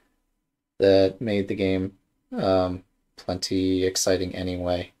that made the game plenty exciting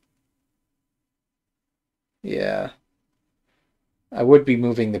anyway. Yeah, I would be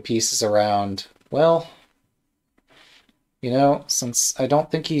moving the pieces around. Well, since I don't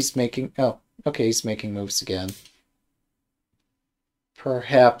think he's making... Oh, okay, he's making moves again.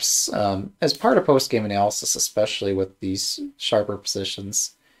 Perhaps, as part of post-game analysis, especially with these sharper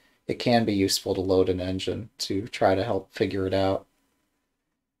positions, it can be useful to load an engine to try to help figure it out.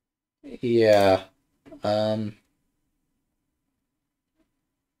 Yeah. Um,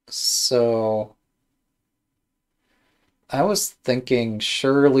 so I was thinking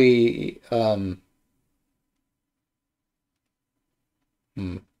surely,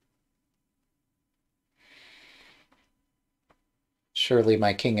 hmm, surely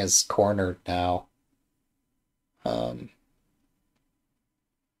my king is cornered now. Um,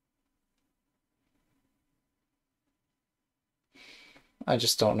 I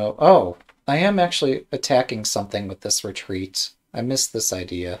just don't know. Oh, I am actually attacking something with this retreat. I missed this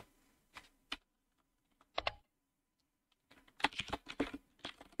idea.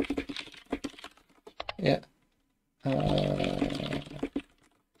 Yeah.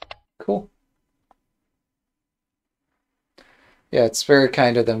 Cool. Yeah, it's very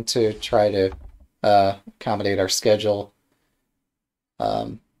kind of them to try to accommodate our schedule.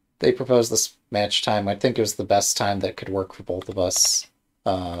 They proposed this match time. I think it was the best time that could work for both of us.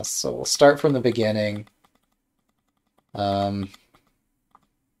 So we'll start from the beginning. Um,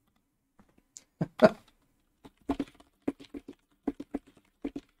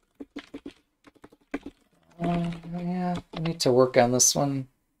 yeah, I need to work on this one.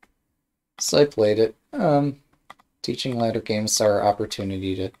 So I played it. Teaching ladder games are our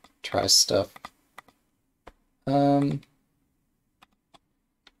opportunity to try stuff. I'm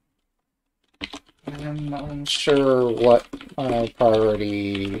unsure what my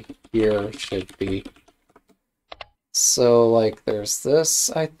priority here should be. So, like, there's this,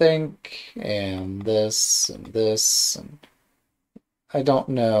 I think, and this, and I don't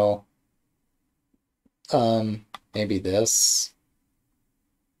know. Maybe this.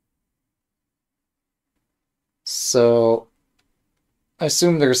 So, I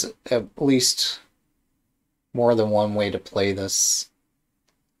assume there's at least more than one way to play this.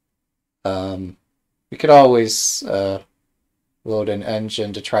 We could always load an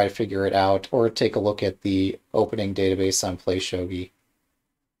engine to try to figure it out, or take a look at the opening database on PlayShogi.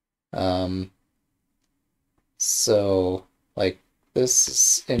 So, like, this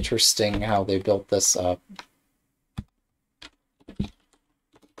is interesting how they built this up.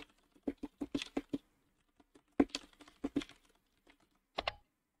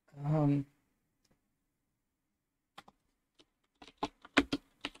 Um,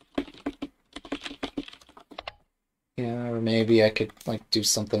 yeah, or maybe I could, like, do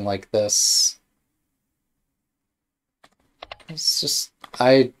something like this. It's just,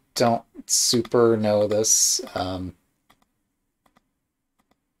 I don't super know this.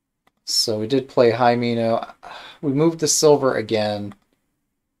 So we did play high Mino. We moved the silver again,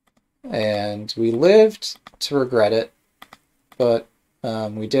 and we lived to regret it, but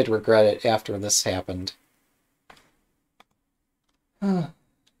we did regret it after this happened. Uh,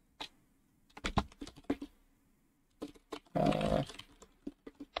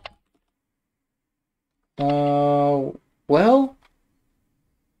 well,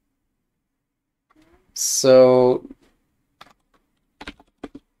 so,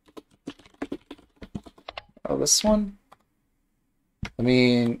 oh, this one? I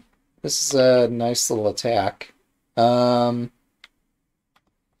mean, this is a nice little attack.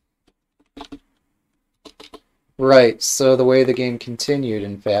 Right, so the way the game continued,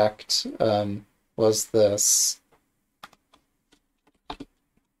 in fact, was this.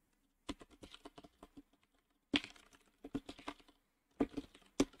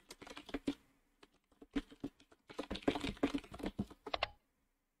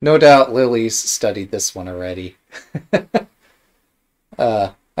 No doubt Lily's studied this one already.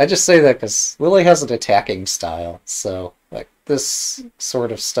 I just say that because Lily has an attacking style, so like this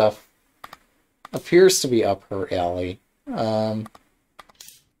sort of stuff appears to be up her alley.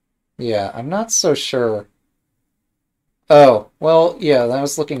 Yeah, I'm not so sure. Oh, well, yeah, I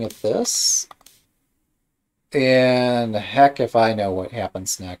was looking at this, and heck if I know what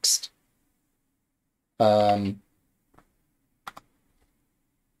happens next. Um,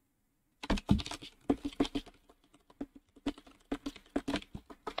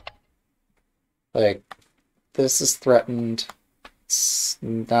 like, this is threatened. It's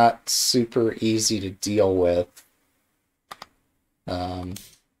not super easy to deal with. Um,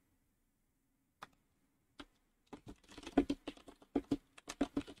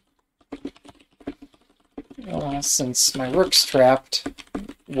 since my rook's trapped,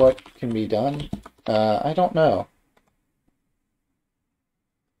 what can be done? I don't know.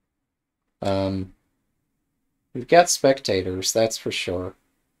 We've got spectators, that's for sure.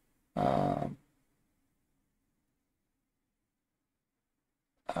 Um,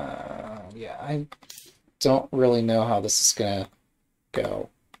 yeah, I don't really know how this is gonna go.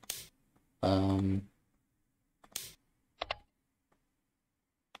 Um,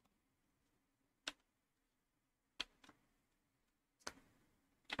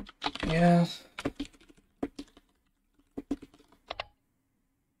 yeah.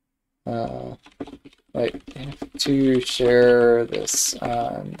 Uh, like, to share this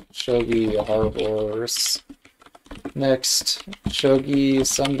on Shogi Harbor's next Shogi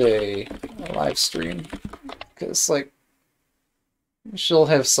Sunday live stream. Because, like, she'll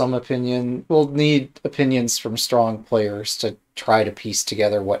have some opinion. We'll need opinions from strong players to try to piece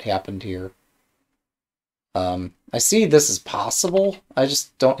together what happened here. I see this is possible. I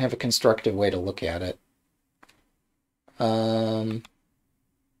just don't have a constructive way to look at it.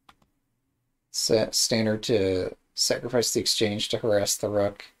 Set standard to sacrifice the exchange to harass the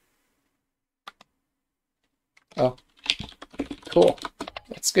rook. Oh. Cool.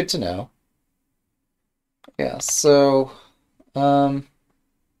 That's good to know. Yeah, so, um,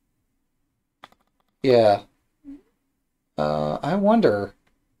 yeah. I wonder,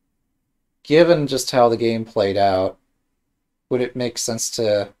 given just how the game played out, would it make sense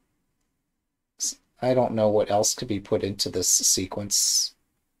to... I don't know what else could be put into this sequence.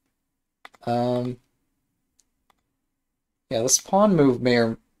 Um, yeah, this pawn move may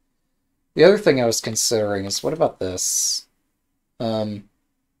or... The other thing I was considering is, what about this? Um,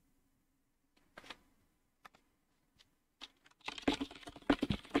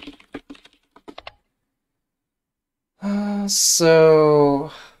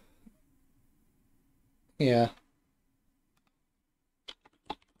 so... Yeah.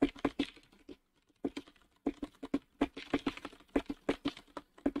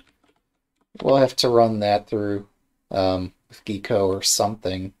 We'll have to run that through with Geeko or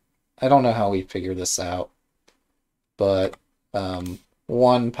something. I don't know how we figure this out, but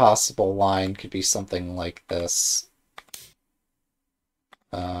one possible line could be something like this.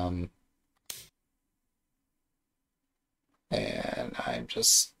 Um, and I'm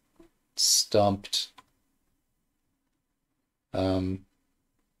just stumped.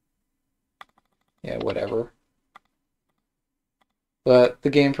 Yeah, whatever. But the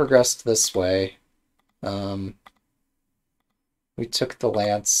game progressed this way. We took the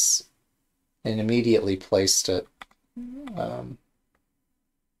lance and immediately placed it.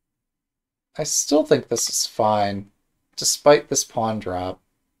 I still think this is fine, despite this pawn drop.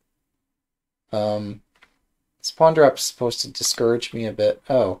 This pawn drop is supposed to discourage me a bit.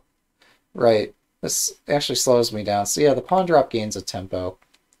 Oh, right. This actually slows me down. So yeah, the pawn drop gains a tempo,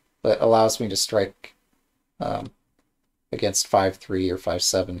 but allows me to strike against 5-3 or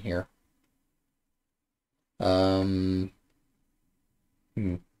 5-7 here.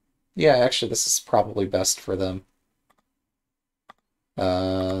 Yeah, actually, this is probably best for them.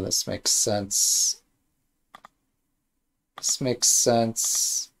 This makes sense. This makes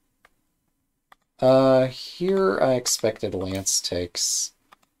sense. Here I expected lance takes.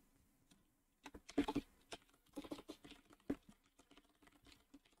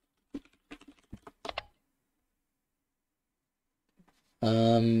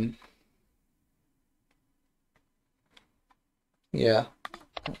 Yeah.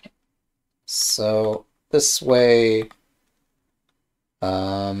 So this way,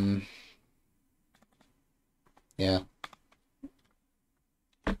 yeah.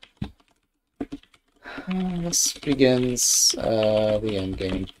 This begins the end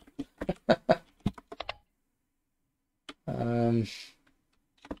game.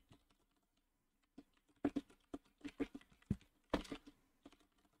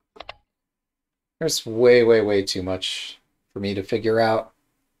 There's way, way, way too much for me to figure out.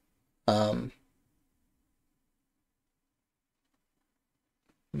 Hmm.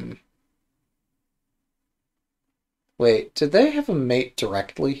 Wait, did they have a mate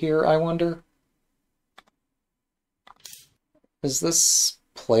directly here, I wonder? Is this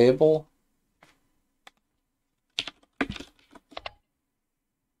playable?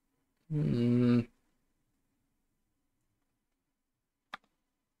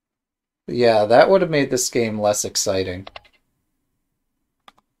 Yeah, that would have made this game less exciting.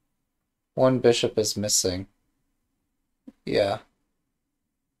 One bishop is missing. Yeah.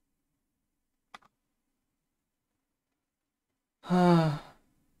 Hmm.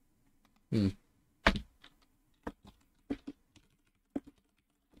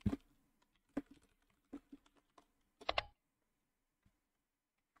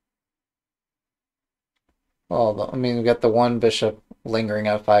 Well, I mean, we got the one bishop lingering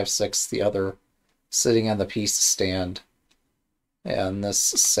at 5-6, the other sitting on the piece stand. And this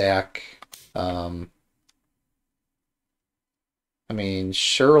sack, I mean,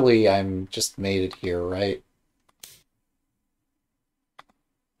 surely I'm just mated here, right?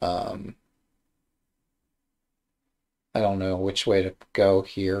 I don't know which way to go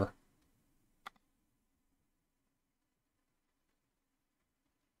here.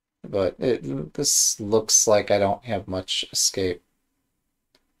 But this looks like I don't have much escape.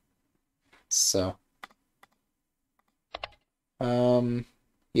 So,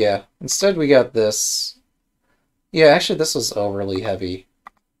 yeah. Instead we got this. Yeah, actually this was overly heavy.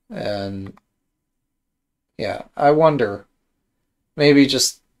 And, yeah, I wonder. Maybe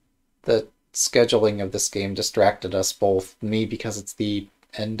just the scheduling of this game distracted us both. Me because it's the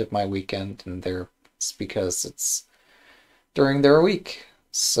end of my weekend, and theirs because it's during their week.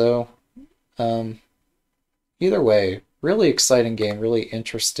 So, either way, really exciting game, really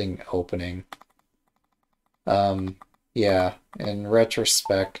interesting opening. Yeah, in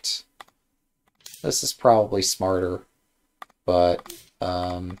retrospect, this is probably smarter. but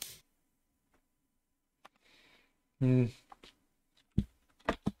hmm,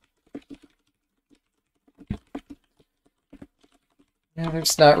 yeah,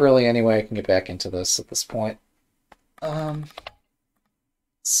 there's not really any way I can get back into this at this point. Um,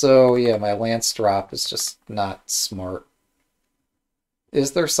 so yeah, my lance drop is just not smart.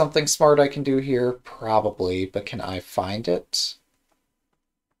 Is there something smart I can do here? Probably, but can I find it?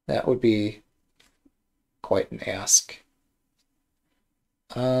 That would be quite an ask.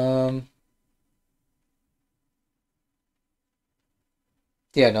 Um,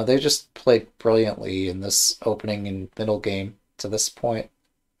 yeah, no, they just played brilliantly in this opening and middle game to this point,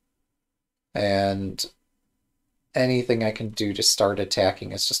 and anything I can do to start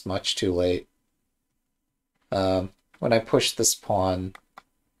attacking is just much too late. When I push this pawn,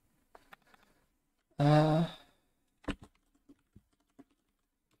 uh,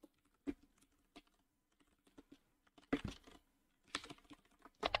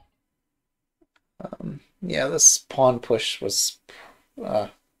 yeah, this pawn push was uh,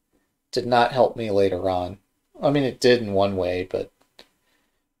 did not help me later on. I mean, it did in one way, but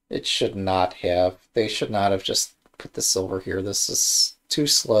it should not have. They should not have just put the silver here. This is too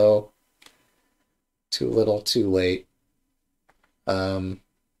slow, too little, too late.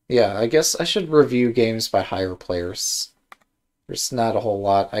 Yeah, I guess I should review games by higher players. There's not a whole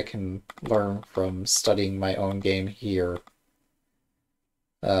lot I can learn from studying my own game here.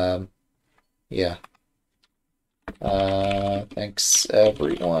 Um, yeah. Thanks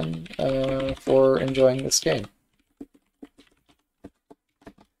everyone for enjoying this game.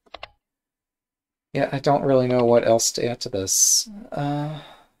 Yeah, I don't really know what else to add to this.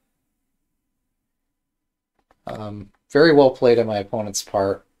 Very well played on my opponent's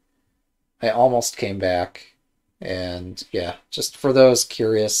part. I almost came back, and yeah, just for those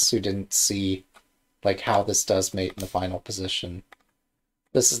curious who didn't see like how this does mate in the final position,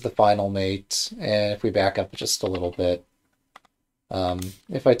 this is the final mate, and if we back up just a little bit,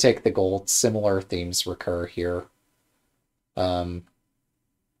 if I take the gold, similar themes recur here.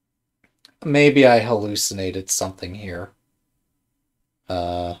 Maybe I hallucinated something here.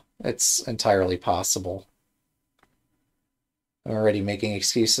 It's entirely possible. I'm already making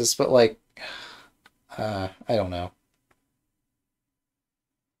excuses, but like, I don't know.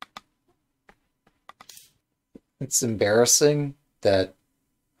 It's embarrassing that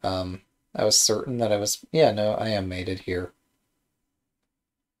I was certain that I was, yeah, no, I am mated here.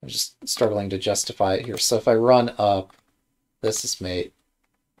 I'm just struggling to justify it here. So if I run up, this is mate.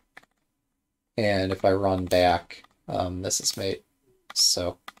 And if I run back, this is mate.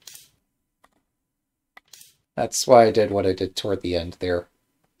 So that's why I did what I did toward the end there.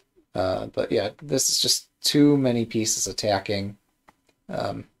 But yeah, this is just too many pieces attacking.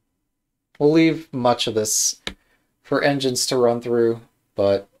 We'll leave much of this for engines to run through,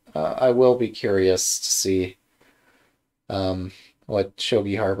 but I will be curious to see what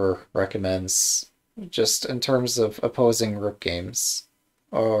Shogi Harbor recommends just in terms of opposing rook games.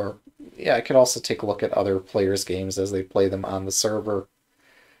 Or, yeah, I could also take a look at other players' games as they play them on the server.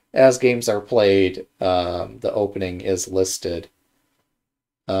 As games are played, the opening is listed.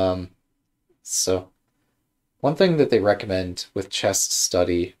 So, one thing that they recommend with chess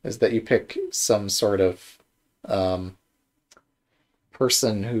study is that you pick some sort of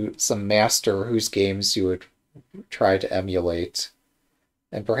some master whose games you would try to emulate.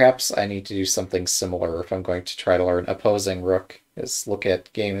 And perhaps I need to do something similar if I'm going to try to learn opposing rook, is look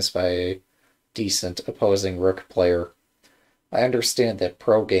at games by a decent opposing rook player. I understand that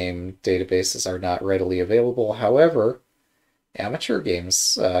pro game databases are not readily available. However, amateur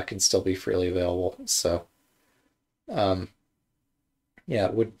games can still be freely available. So, yeah,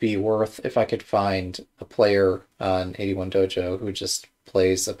 it would be worth if I could find a player on 81 Dojo who just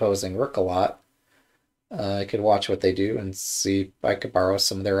plays opposing rook a lot. I could watch what they do and see if I could borrow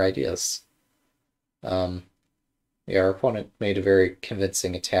some of their ideas. Yeah, our opponent made a very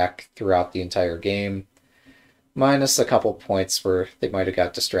convincing attack throughout the entire game, minus a couple points where they might have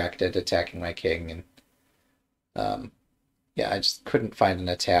got distracted attacking my king, and yeah, I just couldn't find an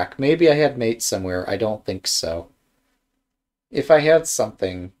attack. Maybe I had mate somewhere. I don't think so. If I had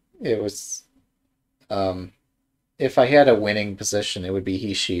something, it was if I had a winning position, it would be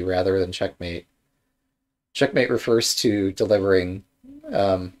he/she rather than checkmate. Checkmate refers to delivering,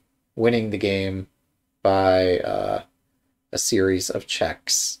 winning the game by a series of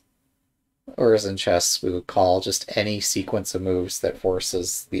checks, or as in chess, we would call just any sequence of moves that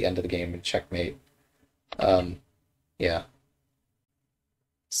forces the end of the game in checkmate. Yeah,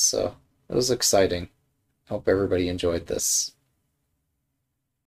 so it was exciting. Hope everybody enjoyed this.